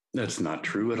 That's not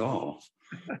true at all.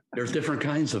 There's different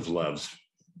kinds of loves.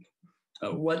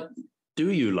 What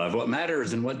do you love? What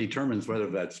matters and what determines whether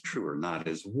that's true or not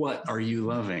is what are you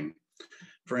loving?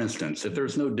 For instance, if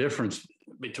there's no difference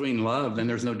between love, then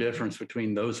there's no difference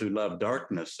between those who love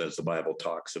darkness, as the Bible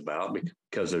talks about,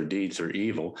 because their deeds are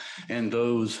evil, and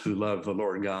those who love the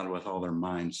Lord God with all their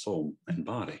mind, soul, and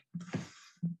body.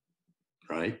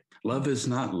 Right? Love is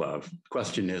not love. The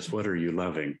question is, what are you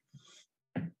loving?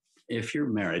 If you're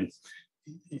married,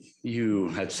 you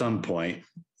at some point,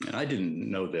 and I didn't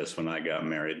know this when I got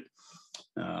married,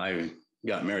 I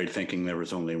got married thinking there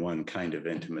was only one kind of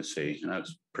intimacy, and I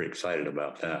was pretty excited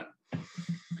about that.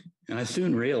 And I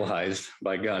soon realized,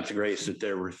 by God's grace, that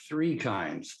there were 3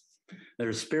 kinds.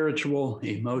 There's spiritual,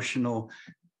 emotional,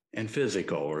 and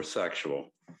physical or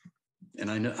sexual. And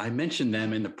I mentioned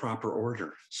them in the proper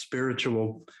order: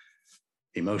 spiritual,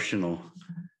 emotional,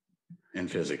 and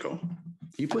physical.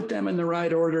 You put them in the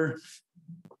right order,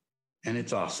 and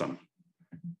it's awesome.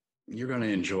 You're going to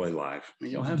enjoy life.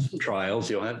 You'll have some trials,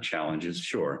 you'll have challenges,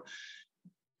 sure.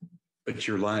 But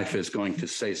your life is going to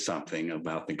say something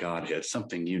about the Godhead,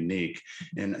 something unique.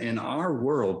 And in our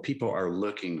world, people are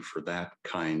looking for that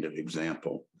kind of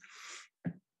example.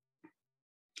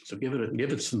 So give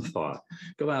it some thought.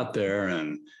 Go out there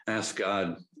and ask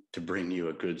God to bring you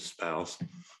a good spouse.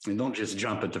 And don't just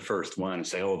jump at the first one and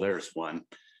say, oh, there's one.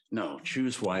 No,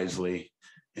 choose wisely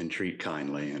and treat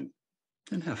kindly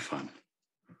and have fun.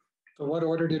 So what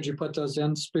order did you put those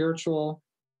in? Spiritual,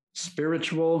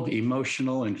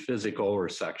 emotional, and physical or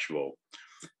sexual.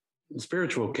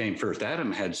 Spiritual came first.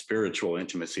 Adam had spiritual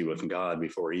intimacy with God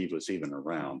before Eve was even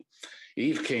around.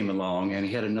 Eve came along and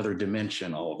he had another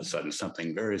dimension all of a sudden,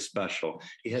 something very special.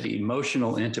 He had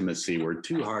emotional intimacy where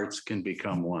 2 hearts can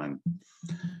become one.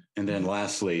 And then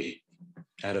lastly,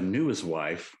 Adam knew his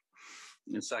wife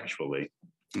sexually,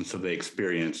 and so they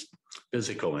experienced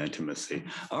physical intimacy.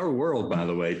 Our world, by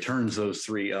the way, turns those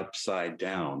 3 upside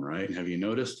down, right? Have you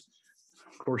noticed?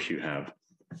 Of course you have.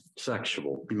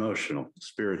 Sexual, emotional,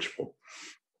 spiritual.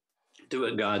 Do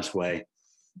it God's way.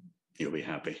 You'll be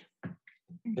happy.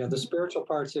 yeah, the spiritual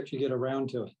parts if you get around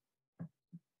to it.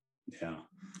 Yeah.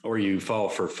 Or you fall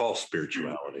for false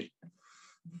spirituality.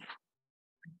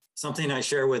 Something I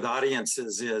share with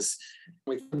audiences is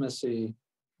With intimacy.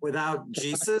 without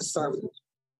Jesus.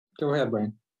 Go ahead,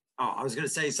 Brian. Oh, I was going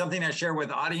to say something I share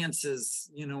with audiences,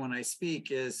 when I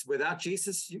speak is without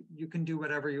Jesus, you can do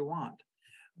whatever you want.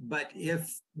 But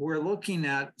if we're looking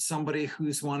at somebody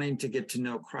who's wanting to get to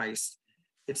know Christ,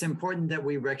 it's important that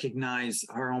we recognize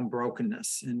our own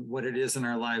brokenness and what it is in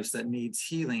our lives that needs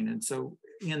healing. And so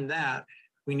in that,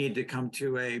 we need to come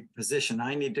to a position.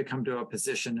 I need to come to a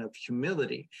position of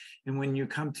humility. And when you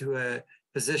come to a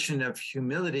position of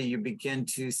humility, you begin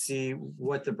to see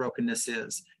what the brokenness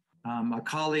is. A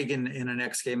colleague in an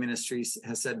ex-gay ministry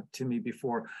has said to me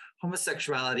before,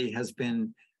 homosexuality has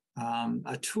been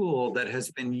a tool that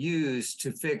has been used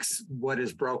to fix what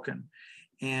is broken.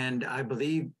 And I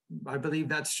believe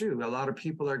that's true. A lot of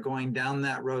people are going down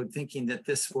that road thinking that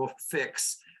this will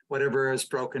fix whatever is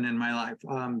broken in my life.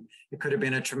 It could have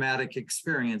been a traumatic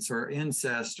experience or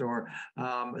incest or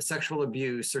sexual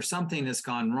abuse or something has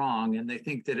gone wrong. And they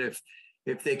think that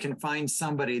if they can find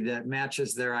somebody that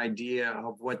matches their idea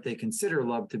of what they consider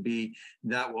love to be,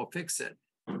 that will fix it.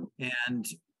 And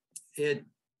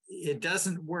it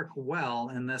doesn't work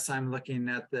well unless I'm looking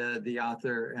at the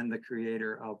author and the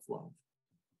creator of love.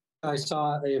 I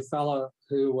saw a fellow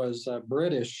who was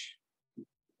British,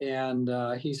 and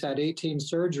he's had 18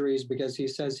 surgeries because he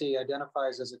says he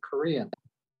identifies as a Korean.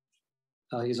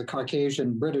 He's a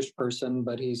Caucasian British person,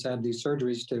 but he's had these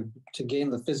surgeries to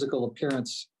gain the physical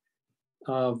appearance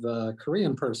of a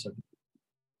Korean person.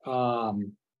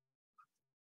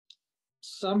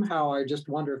 Somehow I just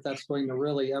wonder if that's going to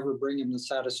really ever bring him the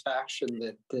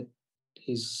satisfaction that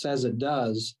he says it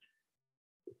does.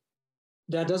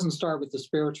 That doesn't start with the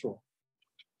spiritual.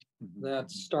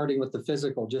 That's starting with the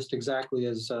physical, just exactly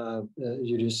as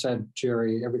you just said,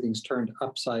 Gerry, everything's turned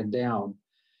upside down.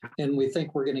 And we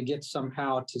think we're going to get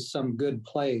somehow to some good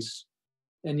place.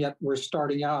 And yet we're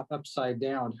starting out upside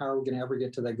down. How are we going to ever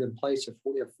get to that good place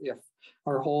if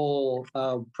our whole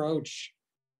approach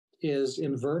is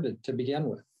inverted to begin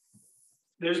with?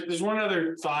 There's one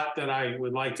other thought that I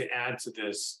would like to add to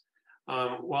this.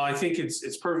 While I think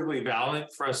it's perfectly valid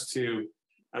for us to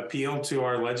appeal to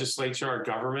our legislature, our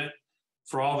government,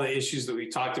 for all the issues that we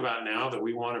talked about now that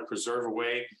we want to preserve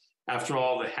away. After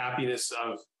all, the happiness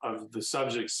of the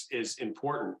subjects is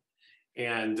important.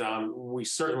 And we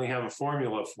certainly have a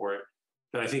formula for it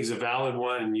that I think is a valid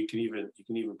one, and you can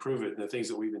even prove it in the things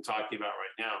that we've been talking about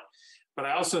right now. But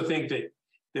I also think that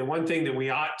one thing that we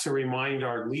ought to remind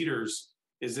our leaders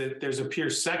is that there's a pure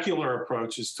secular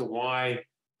approach as to why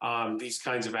these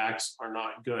kinds of acts are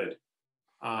not good.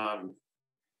 And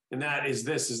that is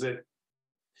that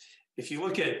if you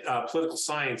look at political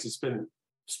science, it's been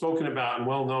spoken about and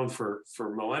well known for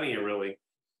millennia, really,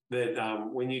 that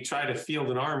when you try to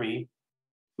field an army,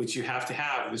 which you have to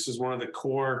have, this is one of the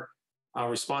core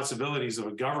responsibilities of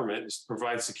a government, is to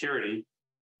provide security.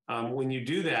 When you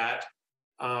do that,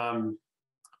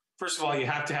 first of all, you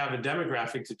have to have a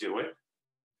demographic to do it.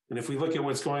 And if we look at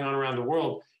what's going on around the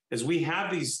world, as we have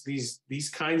these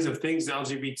kinds of things,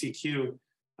 LGBTQ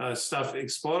stuff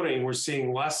exploding, we're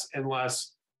seeing less and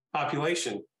less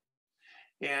population.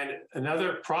 And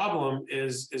another problem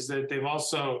is that they've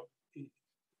also,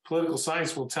 political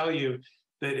science will tell you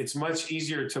that it's much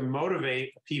easier to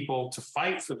motivate people to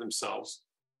fight for themselves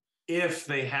if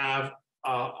they have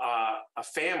a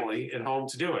family at home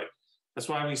to do it. That's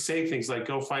why we say things like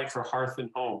go fight for hearth and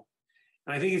home.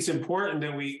 And I think it's important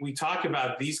that we talk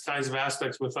about these kinds of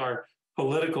aspects with our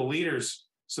political leaders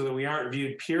so that we aren't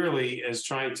viewed purely as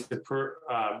trying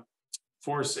to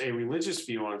force a religious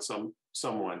view on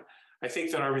someone. I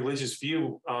think that our religious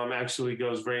view actually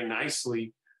goes very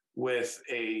nicely with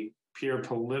a pure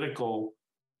political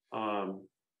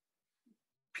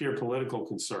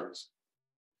concerns.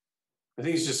 I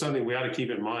think it's just something we ought to keep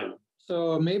in mind.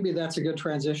 So maybe that's a good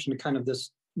transition to kind of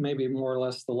this, maybe more or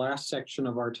less the last section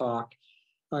of our talk.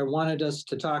 I want us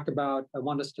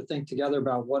to think together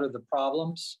about what are the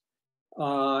problems,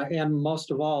 and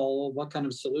most of all, what kind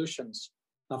of solutions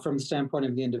from the standpoint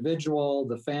of the individual,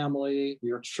 the family,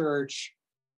 your church,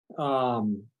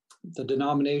 the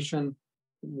denomination.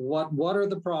 What are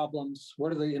the problems?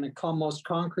 What are the, in a most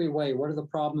concrete way, what are the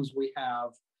problems we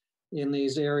have in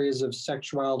these areas of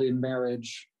sexuality and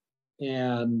marriage?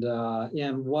 And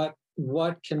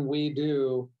what can we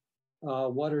do?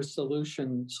 What are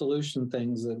solution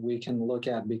things that we can look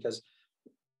at? Because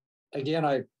again,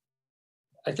 I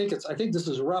think this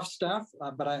is rough stuff,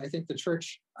 but I think the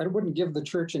church, I wouldn't give the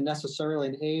church necessarily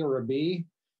an A or a B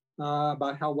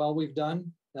about how well we've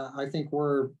done. I think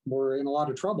we're in a lot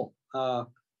of trouble.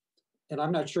 And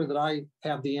I'm not sure that I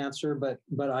have the answer,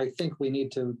 but I think we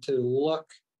need to look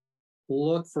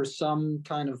for some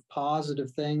kind of positive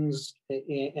things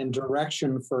and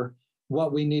direction for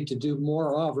what we need to do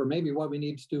more of, or maybe what we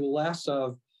need to do less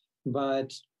of.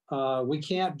 But we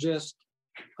can't just,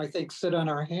 I think, sit on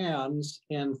our hands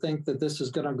and think that this is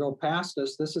going to go past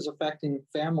us. This is affecting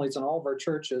families in all of our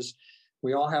churches.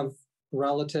 We all have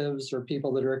relatives or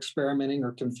people that are experimenting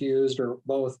or confused or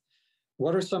both.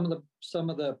 What are some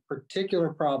of the particular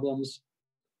problems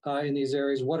in these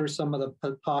areas? What are some of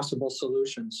the possible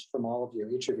solutions from all of you,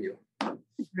 each of you?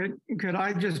 Could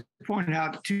I just point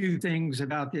out two things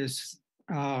about this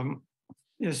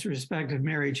this Respective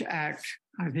Marriage Act?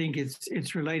 I think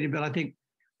it's related, but I think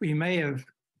we may have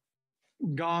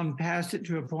gone past it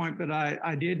to a point, but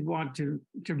I did want to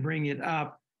bring it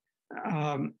up.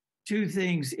 Two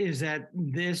things is that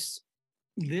this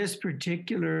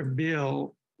particular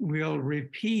bill will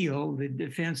repeal the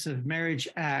Defense of Marriage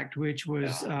Act, which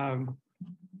was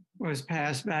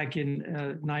passed back in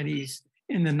the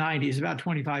 90s, about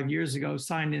 25 years ago,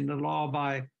 signed into law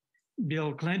by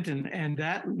Bill Clinton. And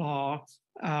that law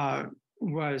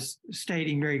was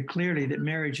stating very clearly that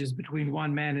marriage is between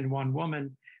one man and one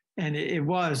woman. And it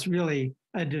was really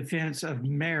a defense of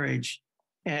marriage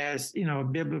as,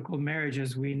 biblical marriage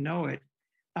as we know it.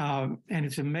 And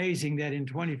it's amazing that in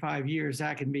 25 years,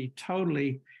 that can be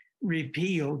totally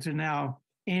repealed to now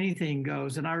anything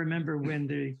goes. And I remember when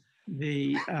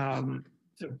the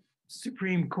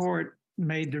Supreme Court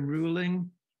made the ruling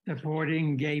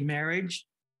supporting gay marriage.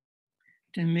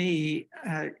 To me,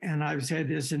 and I've said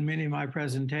this in many of my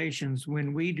presentations,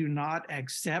 when we do not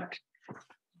accept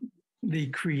the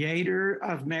creator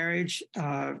of marriage,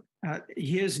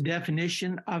 his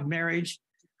definition of marriage,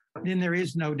 then there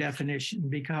is no definition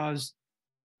because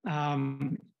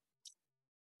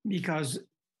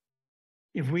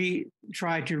if we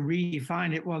try to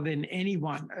redefine it, well, then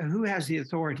anyone who has the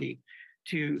authority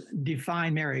to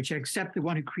define marriage except the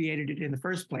one who created it in the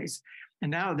first place. And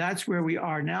now that's where we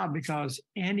are now, because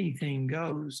anything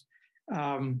goes.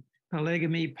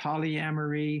 Polygamy,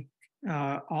 polyamory,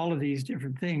 all of these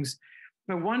different things.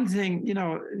 But one thing,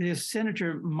 this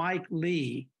Senator Mike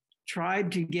Lee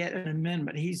tried to get an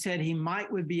amendment. He said he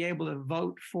would be able to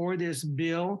vote for this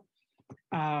bill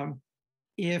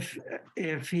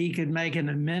if he could make an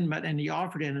amendment, and he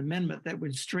offered an amendment that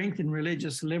would strengthen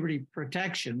religious liberty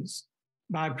protections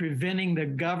by preventing the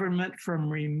government from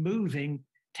removing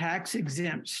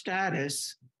tax-exempt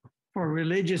status for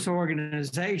religious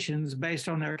organizations based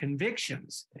on their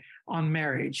convictions on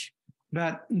marriage.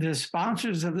 But the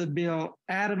sponsors of the bill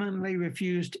adamantly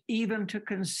refused even to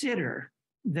consider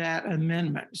that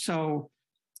amendment. So,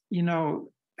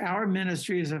 our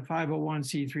ministry is a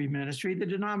 501c3 ministry. The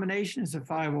denomination is a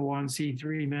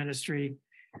 501c3 ministry.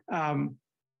 And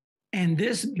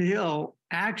this bill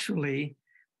actually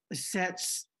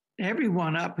sets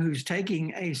everyone up who's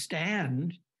taking a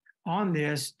stand on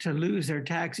this to lose their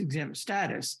tax-exempt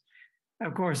status.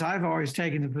 Of course, I've always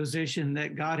taken the position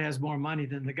that God has more money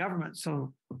than the government,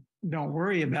 so don't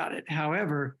worry about it.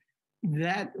 However,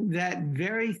 that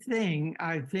very thing,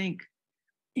 I think,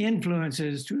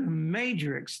 influences to a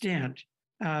major extent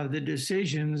the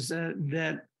decisions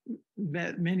that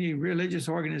many religious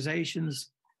organizations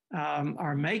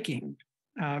are making.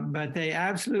 But they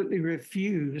absolutely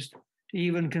refused to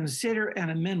even consider an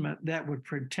amendment that would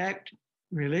protect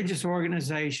religious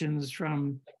organizations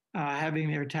from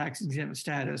having their tax-exempt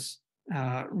status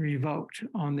revoked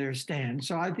on their stand.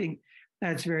 So I think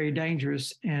that's very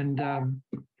dangerous. And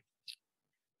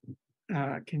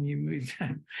can you move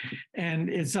that? And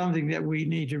it's something that we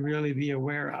need to really be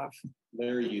aware of.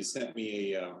 Larry, you sent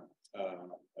me a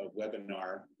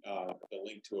webinar, the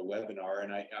link to a webinar,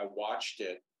 and I watched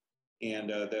it.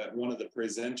 And one of the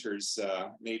presenters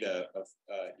made a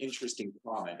interesting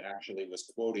comment, actually was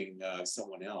quoting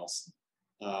someone else.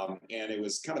 And it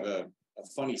was kind of a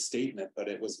funny statement, but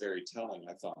it was very telling,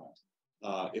 I thought.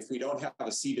 If we don't have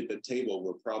a seat at the table,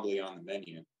 we're probably on the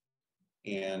menu.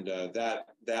 And that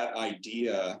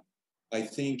idea, I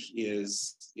think,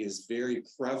 is very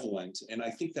prevalent. And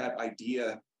I think that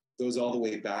idea goes all the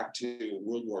way back to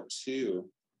World War II.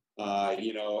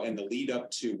 And the lead up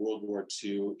to World War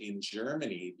II in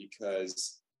Germany,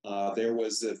 because there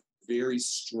was a very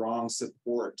strong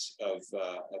support of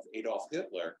Adolf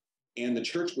Hitler, and the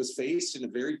church was faced in a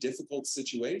very difficult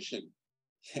situation,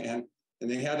 and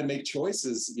they had to make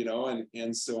choices,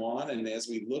 and so on. And as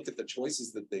we look at the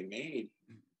choices that they made,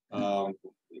 and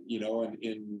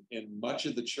much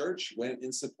of the church went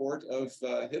in support of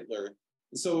Hitler.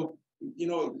 So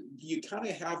you kind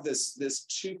of have this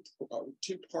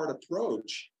two-part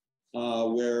approach,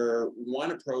 where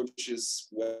one approach is,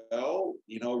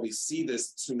 we see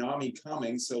this tsunami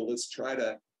coming, so let's try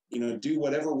to, do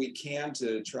whatever we can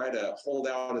to try to hold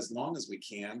out as long as we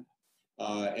can,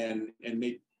 and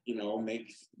make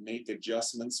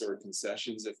adjustments or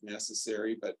concessions if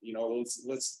necessary. But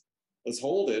let's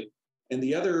hold it. And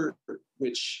the other,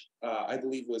 which I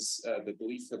believe was the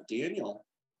belief of Daniel.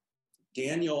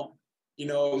 He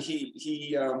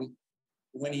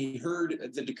when he heard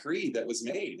the decree that was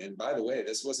made, and by the way,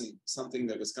 this wasn't something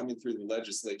that was coming through the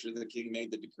legislature. The king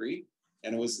made the decree,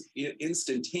 and it was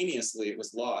instantaneously, it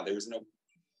was law. There was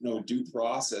no due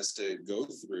process to go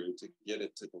through to get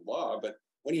it to the law. But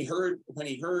when he heard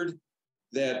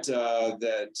that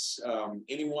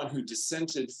anyone who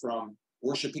dissented from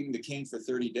worshiping the king for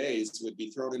 30 days would be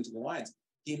thrown into the lions,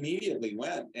 he immediately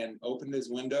went and opened his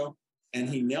window. And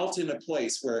he knelt in a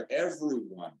place where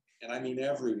everyone, and I mean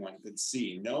everyone, could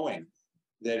see, knowing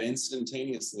that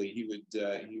instantaneously he would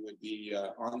be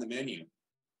on the menu.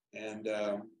 And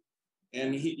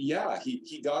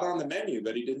he got on the menu,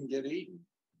 but he didn't get eaten.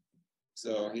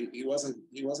 So he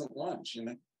wasn't lunch.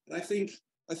 And I think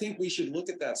we should look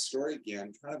at that story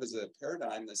again, kind of as a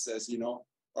paradigm that says,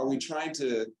 are we trying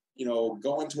to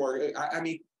go into our? I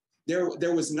mean,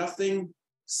 there was nothing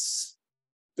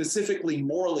specifically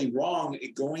morally wrong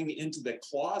going into the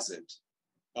closet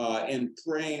and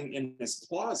praying in his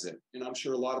closet. And I'm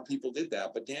sure a lot of people did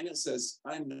that. But Daniel says,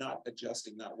 I'm not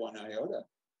adjusting not one iota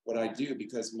what I do,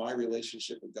 because my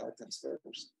relationship with God comes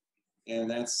first. And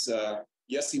that's,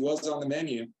 yes, he was on the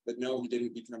menu, but no, he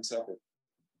didn't become separate.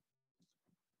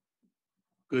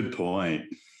 Good point,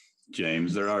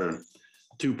 James. There are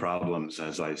two problems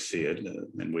as I see it,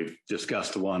 and we've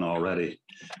discussed one already.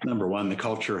 Number one, the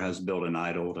culture has built an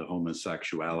idol to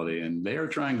homosexuality, and they are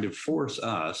trying to force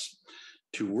us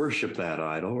to worship that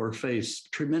idol or face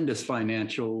tremendous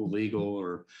financial, legal,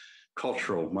 or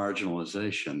cultural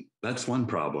marginalization. That's one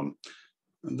problem.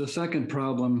 The second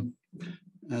problem,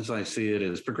 as I see it,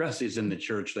 is progressives in the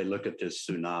church, they look at this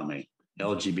tsunami,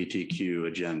 LGBTQ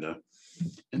agenda,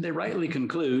 and they rightly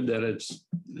conclude that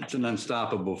It's an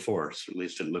unstoppable force, at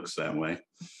least it looks that way.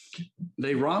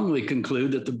 They wrongly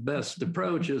conclude that the best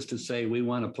approach is to say we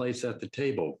want a place at the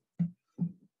table.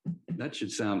 That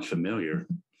should sound familiar.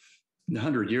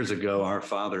 100 years ago, our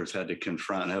fathers had to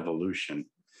confront evolution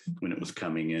when it was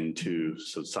coming into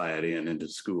society and into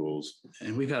schools.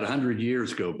 And we've had 100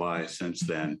 years go by since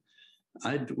then.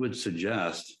 I would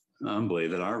suggest humbly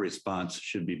that our response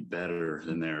should be better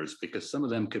than theirs, because some of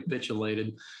them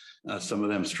capitulated, some of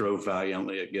them strove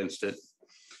valiantly against it,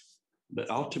 but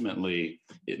ultimately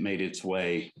it made its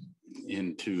way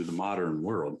into the modern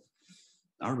world.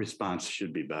 Our response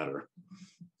should be better.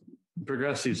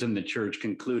 Progressives in the church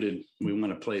concluded we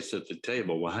want a place at the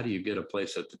table. Well, how do you get a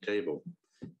place at the table?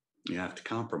 You have to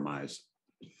compromise.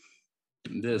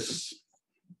 This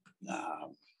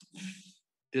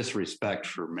disrespect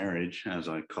for marriage, as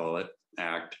I call it,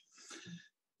 act,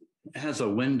 has a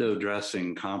window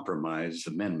dressing compromise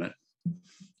amendment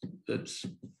that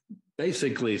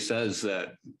basically says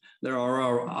that there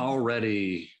are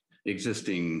already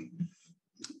existing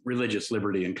religious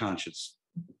liberty and conscience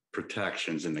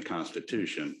protections in the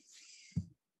Constitution.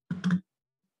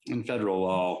 And federal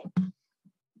law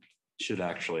should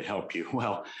actually help you.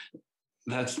 Well,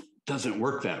 that doesn't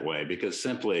work that way, because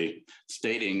simply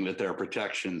stating that there are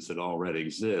protections that already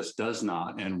exist does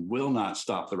not and will not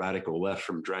stop the radical left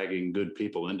from dragging good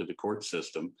people into the court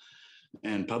system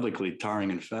and publicly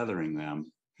tarring and feathering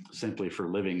them simply for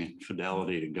living in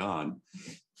fidelity to God.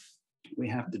 We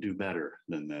have to do better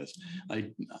than this.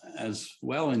 As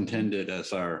well-intended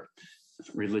as our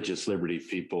religious liberty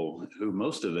people, who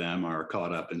most of them are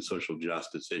caught up in social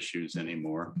justice issues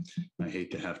anymore. I hate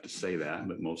to have to say that,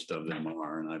 but most of them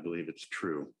are, and I believe it's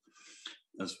true.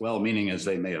 As well-meaning as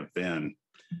they may have been,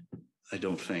 I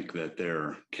don't think that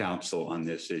their counsel on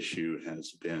this issue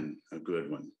has been a good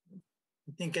one.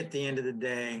 I think at the end of the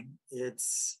day,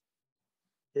 it's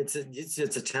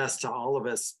a test to all of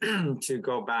us to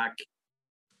go back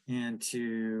and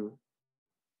to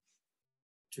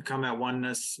come at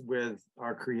oneness with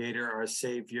our Creator, our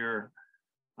Savior,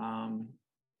 and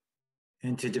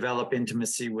to develop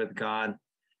intimacy with God.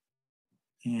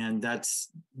 And that's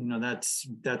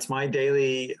my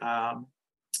daily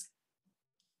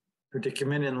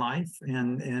predicament in life,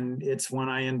 and it's one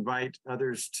I invite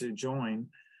others to join,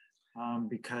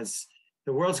 because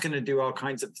the world's going to do all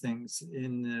kinds of things,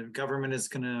 and the government is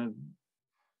going to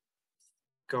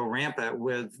go rampant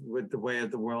with the way of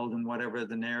the world and whatever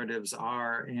the narratives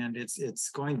are. And it's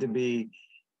going to be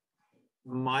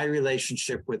my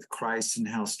relationship with Christ and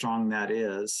how strong that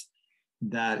is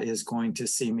going to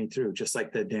see me through, just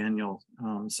like the Daniel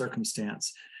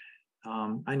circumstance.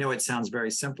 I know it sounds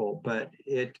very simple, but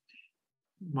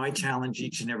my challenge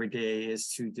each and every day is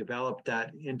to develop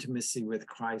that intimacy with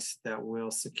Christ that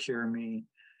will secure me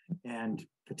and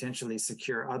potentially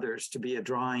secure others, to be a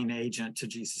drawing agent to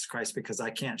Jesus Christ, because I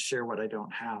can't share what I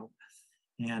don't have.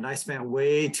 And I spent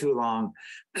way too long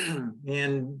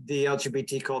in the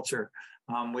LGBT culture,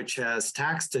 which has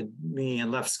taxed me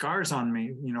and left scars on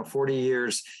me, 40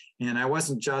 years. And I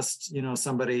wasn't just,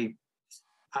 somebody,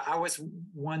 I was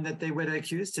one that they would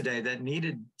accuse today that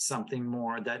needed something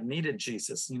more, that needed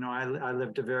Jesus. I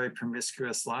lived a very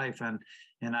promiscuous life, and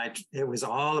it was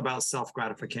all about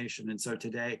self-gratification. And so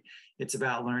today it's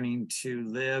about learning to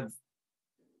live,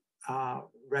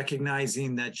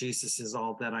 recognizing that Jesus is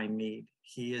all that I need.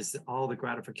 He is all the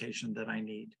gratification that I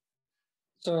need.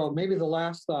 So maybe the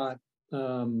last thought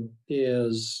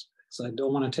is, because I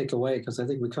don't want to take away, because I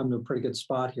think we come to a pretty good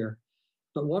spot here.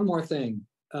 But one more thing,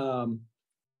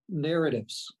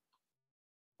 narratives.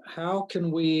 How can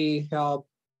we help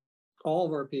all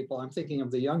of our people? I'm thinking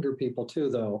of the younger people too,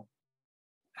 though.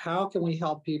 How can we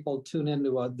help people tune into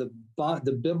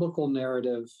the biblical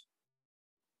narrative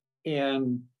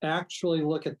and actually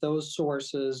look at those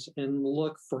sources and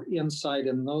look for insight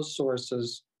in those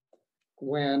sources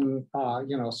when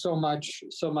so much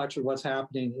of what's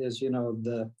happening is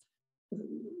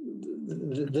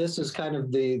this is kind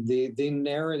of the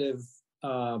narrative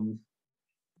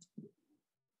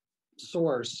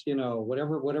source,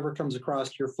 whatever comes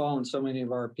across your phone. So many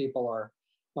of our people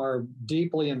are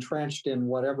deeply entrenched in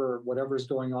whatever's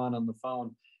going on the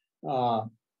phone.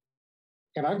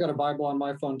 And I've got a Bible on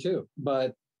my phone too.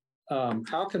 But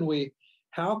how can we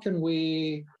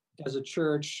as a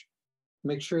church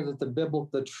make sure that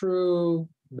the true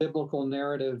biblical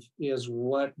narrative is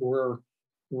what we're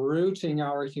rooting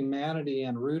our humanity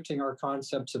and rooting our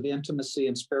concepts of intimacy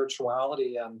and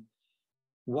spirituality, and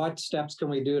what steps can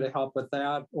we do to help with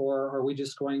that? Or are we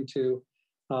just going to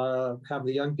have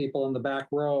the young people in the back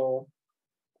row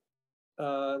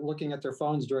looking at their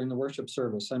phones during the worship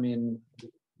service? I mean,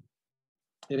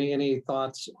 Any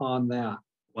thoughts on that?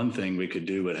 One thing we could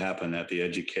do would happen at the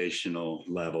educational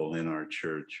level in our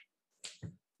church.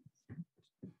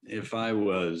 If I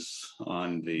was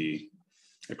on the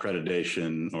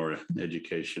accreditation or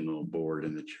educational board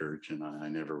in the church, and I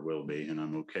never will be, and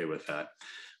I'm okay with that,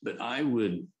 but I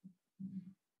would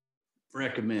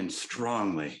recommend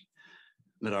strongly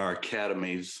that our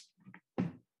academies,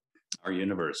 our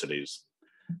universities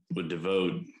would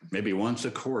devote maybe once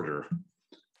a quarter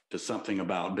to something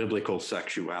about biblical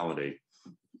sexuality.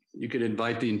 You could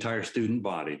invite the entire student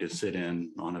body to sit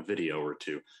in on a video or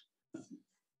two. A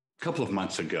couple of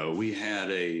months ago, we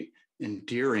had a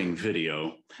endearing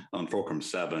video on Fulcrum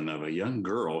 7 of a young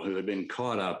girl who had been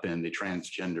caught up in the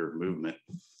transgender movement.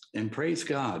 And praise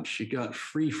God, she got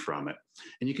free from it.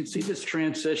 And you can see this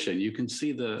transition. You can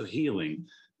see the healing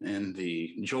and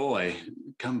the joy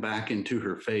come back into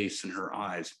her face and her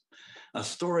eyes. A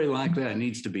story like that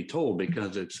needs to be told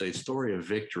because it's a story of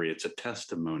victory. It's a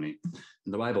testimony.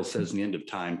 And the Bible says in the end of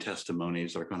time,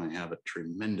 testimonies are going to have a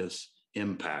tremendous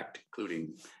impact,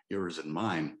 including yours and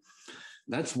mine.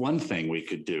 That's one thing we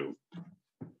could do.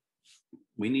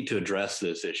 We need to address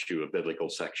this issue of biblical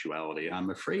sexuality.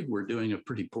 I'm afraid we're doing a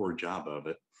pretty poor job of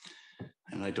it.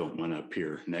 And I don't want to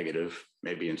appear negative.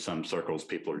 Maybe in some circles,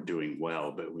 people are doing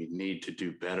well, but we need to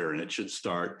do better. And it should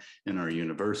start in our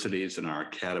universities and our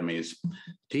academies.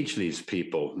 Teach these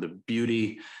people the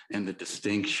beauty and the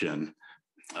distinction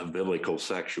of biblical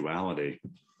sexuality.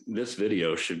 This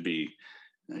video should be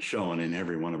shown in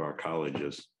every one of our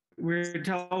colleges. We're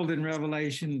told in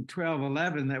Revelation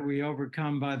 12:11 that we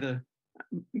overcome by the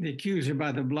accuser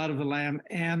by the blood of the Lamb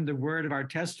and the word of our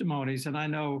testimonies. And I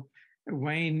know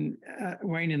Wayne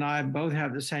and I both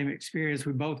have the same experience.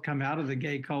 We both come out of the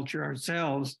gay culture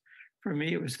ourselves. For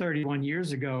me, it was 31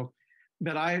 years ago.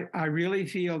 But I really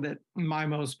feel that my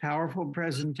most powerful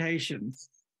presentation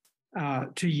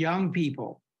to young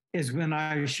people is when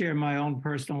I share my own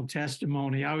personal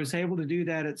testimony. I was able to do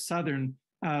that at Southern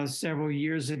several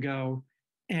years ago.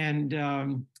 And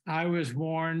I was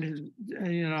warned,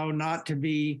 not to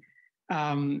be,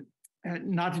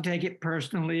 not to take it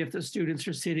personally if the students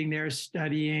are sitting there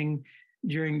studying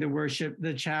during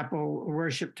the chapel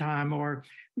worship time, or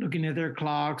looking at their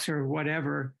clocks or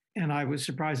whatever. And I was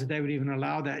surprised that they would even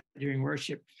allow that during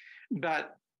worship.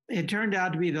 But it turned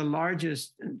out to be the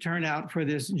largest turnout for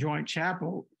this joint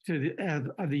chapel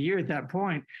of the year at that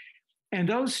point. And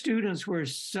those students were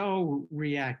so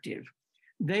reactive.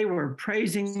 They were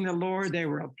praising the Lord. They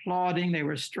were applauding. They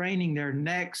were straining their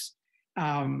necks.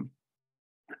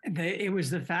 It was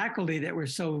the faculty that were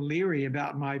so leery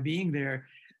about my being there.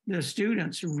 The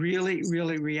students really,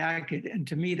 really reacted. And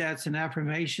to me, that's an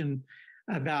affirmation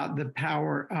about the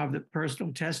power of the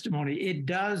personal testimony. It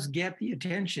does get the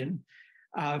attention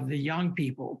of the young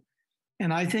people.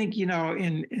 And I think,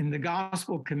 in the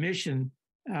Gospel Commission,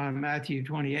 Matthew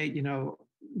 28,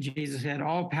 Jesus said,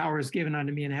 all power is given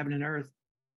unto me in heaven and earth.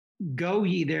 Go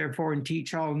ye therefore and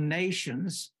teach all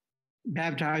nations,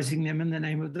 baptizing them in the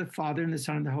name of the Father and the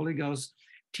Son and the Holy Ghost,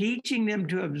 teaching them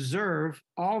to observe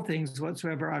all things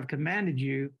whatsoever I've commanded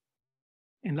you.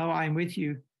 And lo, I am with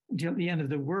you until the end of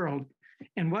the world.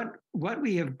 And what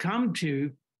we have come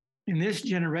to in this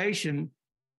generation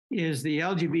is the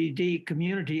LGBT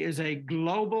community is a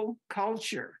global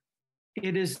culture.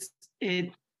 It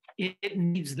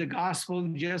needs the gospel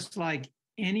just like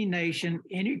any nation,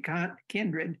 any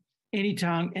kindred, any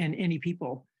tongue, and any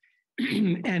people.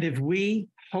 And if we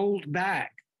hold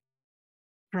back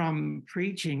from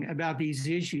preaching about these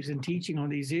issues and teaching on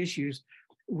these issues,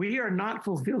 we are not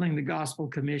fulfilling the gospel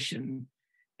commission.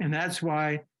 And that's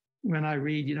why when I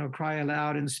read, cry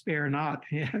aloud and spare not,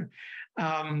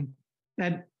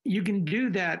 that you can do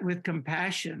that with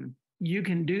compassion. You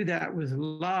can do that with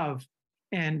love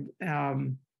and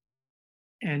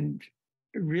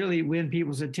really win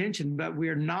people's attention, but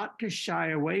we're not to shy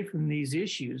away from these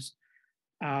issues.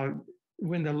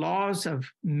 When the laws of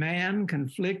man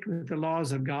conflict with the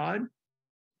laws of God,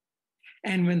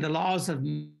 and when the laws of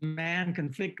man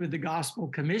conflict with the gospel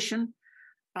commission,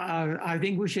 I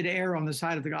think we should err on the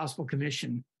side of the gospel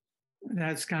commission.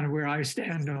 That's kind of where I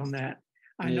stand on that.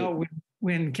 I know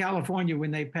when California,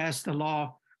 when they passed the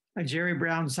law, Jerry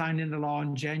Brown signed into law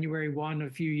on January 1 a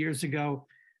few years ago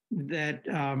that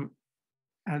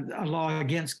a law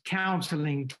against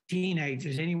counseling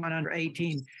teenagers, anyone under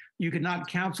 18, you could not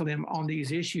counsel them on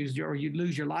these issues or you'd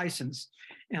lose your license.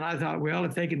 And I thought, well,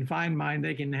 if they can find mine,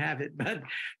 they can have it. But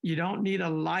you don't need a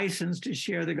license to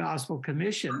share the gospel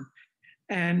commission.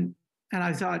 And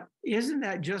I thought, isn't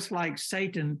that just like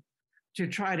Satan to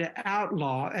try to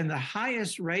outlaw? And the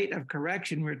highest rate of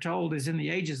correction, we're told, is in the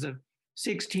ages of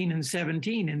 16 and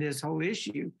 17 in this whole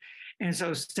issue. And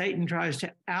so Satan tries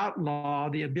to outlaw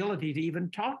the ability to even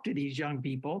talk to these young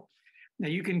people. Now,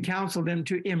 you can counsel them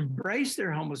to embrace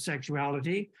their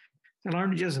homosexuality, to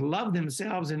learn to just love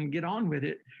themselves and get on with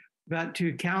it, but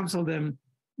to counsel them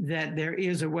that there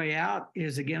is a way out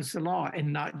is against the law,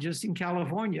 and not just in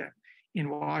California. In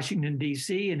Washington,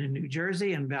 D.C., and in New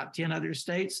Jersey, and about 10 other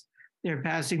states, they're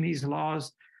passing these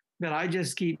laws. But I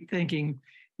just keep thinking,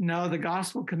 no, the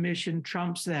Gospel Commission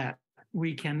trumps that.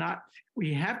 We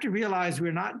have to realize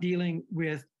we're not dealing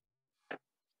with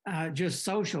just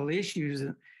social issues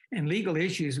and legal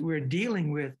issues. We're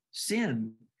dealing with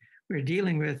sin. We're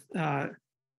dealing with the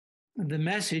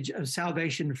message of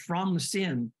salvation from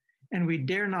sin, and we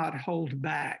dare not hold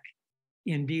back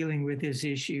in dealing with this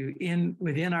issue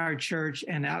within our church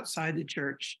and outside the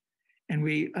church. And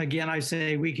I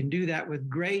say we can do that with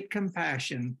great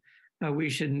compassion, but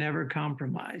we should never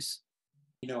compromise.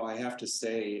 I have to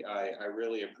say, I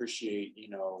really appreciate,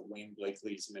 Wayne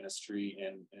Blakely's ministry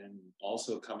and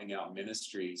also Coming Out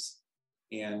Ministries.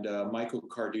 And Michael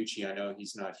Carducci, I know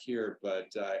he's not here, but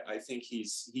I think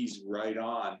he's right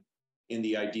on in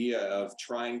the idea of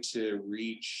trying to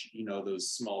reach, those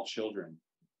small children.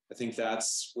 I think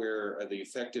that's where the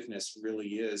effectiveness really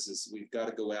is we've got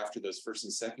to go after those first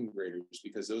and second graders,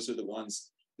 because those are the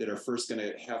ones that are first going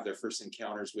to have their first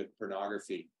encounters with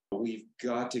pornography. We've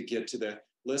got to get to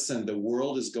listen, the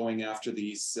world is going after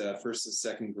these first and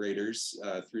second graders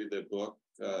through their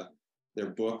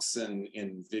books and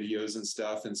videos and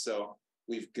stuff. And so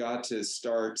we've got to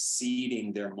start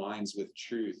seeding their minds with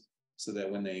truth so that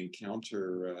when they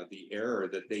encounter the error,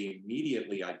 that they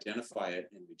immediately identify it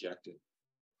and reject it.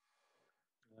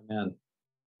 Amen.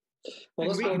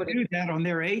 Well, we can do that on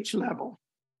their age level,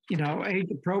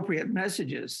 age-appropriate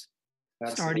messages.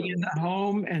 Absolutely. Starting in the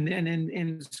home and then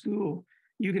in school.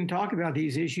 You can talk about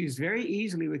these issues very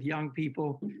easily with young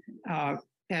people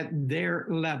at their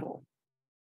level.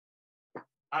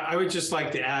 I would just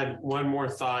like to add one more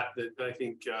thought that I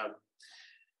think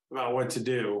about what to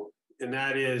do. And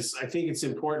that is, I think it's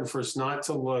important for us not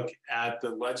to look at the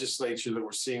legislature that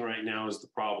we're seeing right now as the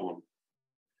problem.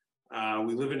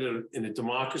 We live in a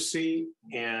democracy,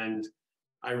 and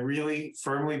I really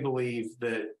firmly believe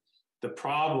that the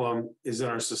problem is in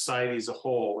our society as a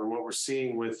whole, and what we're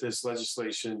seeing with this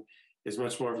legislation is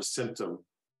much more of a symptom.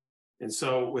 And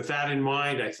so with that in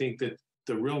mind, I think that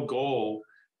the real goal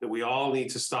that we all need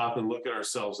to stop and look at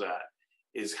ourselves at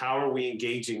is how are we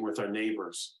engaging with our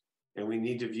neighbors? And we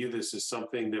need to view this as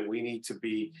something that we need to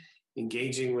be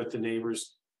engaging with the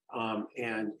neighbors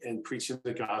and preaching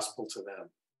the gospel to them.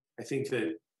 I think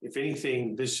that if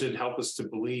anything, this should help us to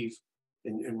believe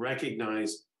and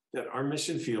recognize that our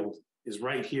mission field is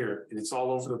right here, and it's all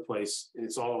over the place, and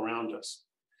it's all around us.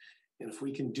 And if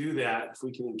we can do that, if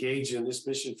we can engage in this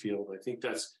mission field, I think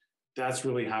that's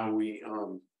really how we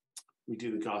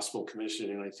do the gospel commission.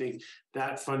 And I think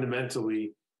that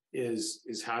fundamentally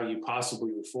is how you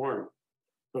possibly reform.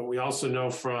 But we also know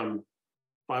from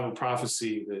Bible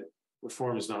prophecy that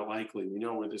reform is not likely. We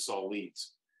know where this all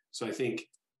leads. So I think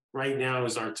right now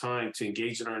is our time to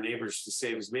engage in our neighbors to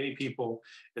save as many people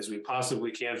as we possibly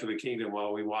can for the kingdom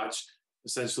while we watch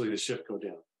essentially the ship go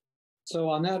down. So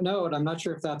on that note, I'm not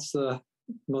sure if that's the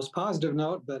most positive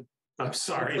note, but I'm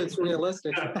sorry. It's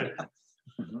realistic.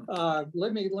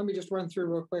 Let me just run through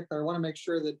real quick. I want to make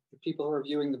sure that the people who are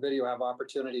viewing the video have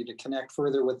opportunity to connect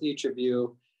further with each of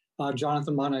you.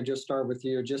 Jonathan, why don't I just start with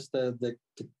you, just the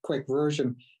quick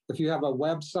version. If you have a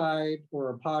website or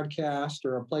a podcast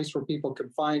or a place where people can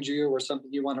find you or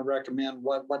something you want to recommend,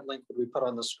 what link would we put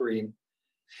on the screen?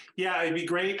 Yeah, it'd be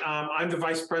great. I'm the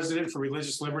Vice President for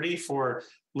Religious Liberty for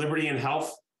Liberty and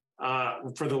Health,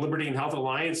 for the Liberty and Health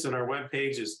Alliance, and our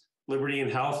webpage is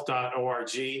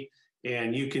libertyandhealth.org.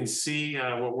 And you can see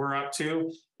what we're up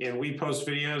to. And we post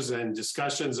videos and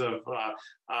discussions of,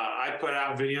 I put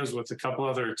out videos with a couple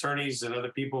other attorneys and other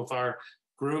people with our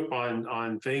group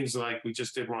on things like we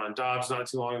just did one on Dobbs not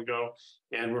too long ago.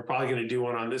 And we're probably going to do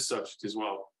one on this subject as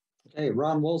well. Okay,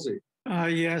 Ron Woolsey.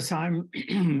 Yes, I'm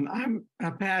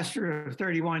a pastor of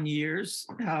 31 years,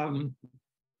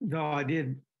 though I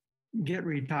did get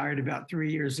retired about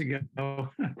 3 years ago.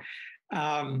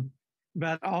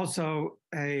 But also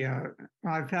I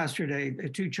pastored a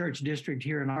two-church district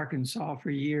here in Arkansas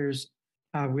for years.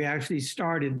 We actually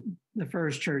started the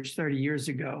first church 30 years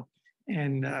ago,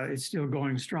 and it's still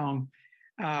going strong.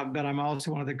 But I'm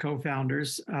also one of the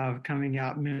co-founders of Coming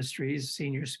Out Ministries,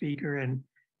 senior speaker, and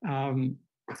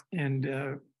in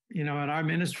our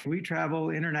ministry, we travel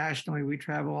internationally. We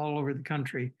travel all over the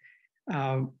country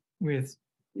with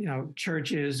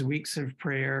churches, weeks of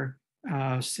prayer,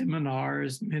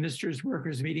 seminars, ministers,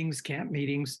 workers meetings, camp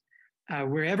meetings.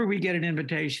 Wherever we get an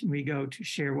invitation, we go to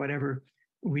share whatever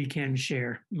we can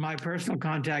share. My personal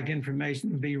contact information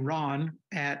would be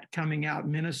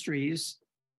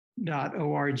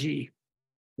ron@comingoutministries.org.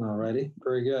 All righty,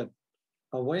 very good.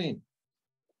 Wayne.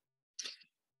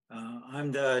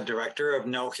 I'm the director of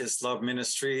Know His Love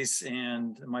Ministries,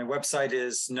 and my website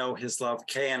is Know His Love,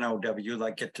 KNOW,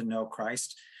 like get to know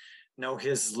Christ,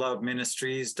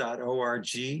 knowhisloveministries.org.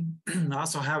 I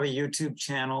also have a YouTube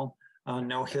channel,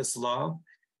 Know His Love.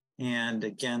 And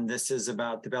again, this is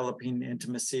about developing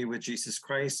intimacy with Jesus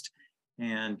Christ,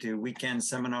 and do weekend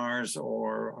seminars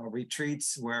or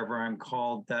retreats wherever I'm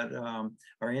called that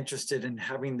are interested in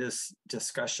having this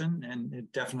discussion. And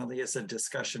it definitely is a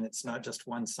discussion. It's not just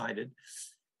one-sided.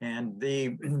 And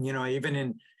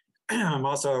I'm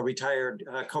also a retired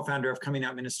co-founder of Coming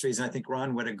Out Ministries. And I think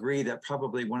Ron would agree that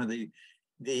probably one of the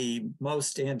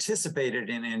most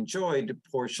anticipated and enjoyed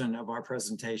portion of our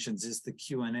presentations is the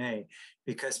Q&A,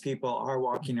 because people are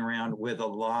walking around with a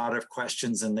lot of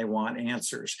questions and they want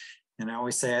answers. And I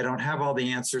always say, I don't have all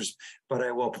the answers, but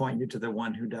I will point you to the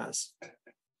one who does.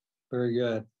 Very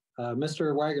good.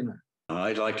 Mr. Wagoner.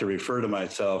 I'd like to refer to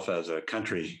myself as a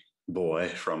country boy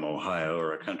from Ohio,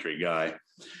 or a country guy.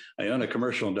 I own a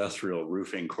commercial industrial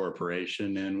roofing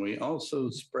corporation, and we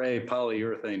also spray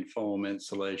polyurethane foam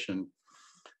insulation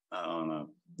on a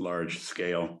large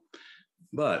scale.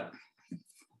 But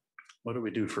what do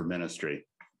we do for ministry?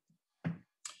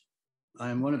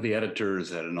 I'm one of the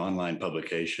editors at an online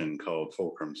publication called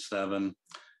Fulcrum 7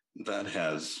 that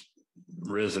has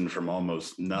risen from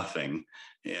almost nothing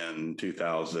in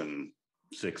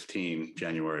 2016,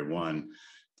 January 1,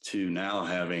 to now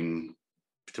having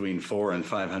between 400,000 and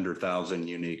 500,000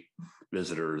 unique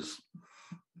visitors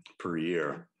per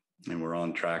year. And we're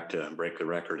on track to break the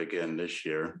record again this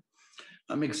year.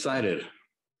 I'm excited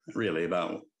really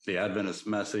about the Adventist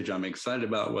message. I'm excited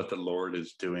about what the Lord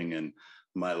is doing in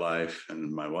my life and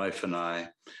my wife and I,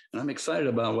 and I'm excited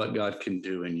about what God can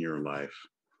do in your life.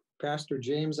 Pastor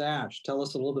James Ash, tell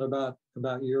us a little bit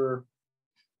about your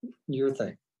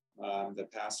thing. I'm the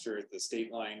pastor at the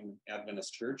State Line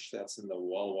Adventist Church. That's in the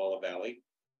Walla Walla Valley.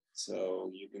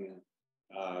 So you can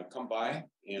come by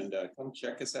and come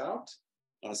check us out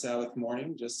on a Sabbath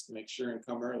morning. Just make sure and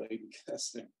come early,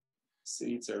 because the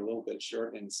seats are a little bit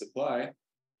short in supply,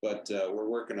 but we're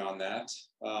working on that.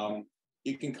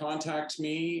 You can contact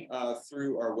me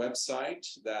through our website.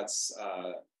 That's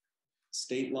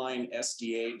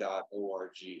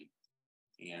statelinesda.org.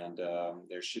 And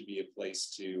there should be a place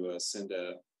to send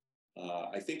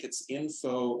I think it's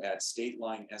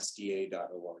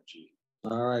info@statelinesda.org.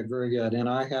 All right, very good. And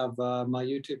I have my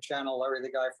YouTube channel, Larry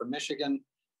the Guy from Michigan,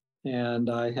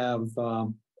 and I have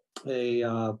a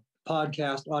audio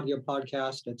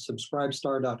podcast at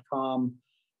subscribestar.com/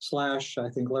 I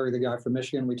think Larry the Guy from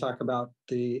Michigan. We talk about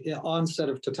the onset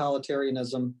of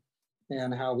totalitarianism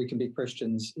and how we can be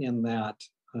Christians in that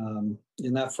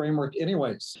framework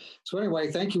anyways. So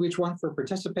anyway, thank you each one for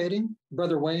participating.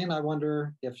 Brother Wayne, I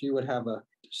wonder if you would have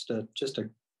just a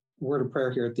word of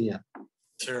prayer here at the end.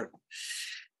 Sure.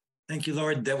 Thank you,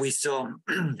 Lord, that we still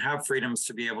have freedoms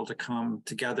to be able to come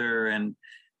together and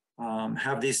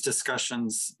have these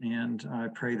discussions. And I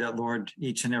pray that, Lord,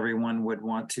 each and every one would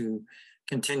want to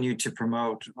continue to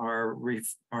promote our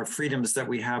freedoms that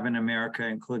we have in America,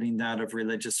 including that of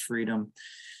religious freedom.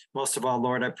 Most of all,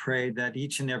 Lord, I pray that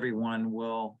each and every one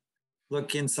will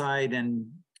look inside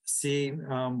and see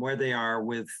where they are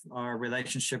with our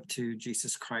relationship to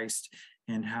Jesus Christ,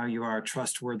 and how you are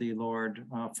trustworthy, Lord,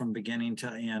 from beginning to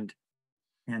end,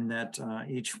 and that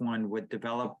each one would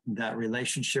develop that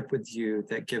relationship with you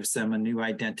that gives them a new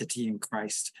identity in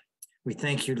Christ. We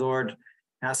thank you, Lord.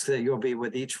 Ask that you'll be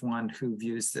with each one who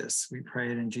views this. We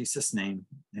pray it in Jesus' name.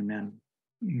 Amen.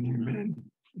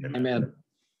 Amen. Amen.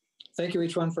 Thank you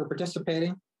each one for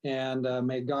participating, and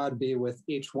may God be with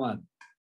each one.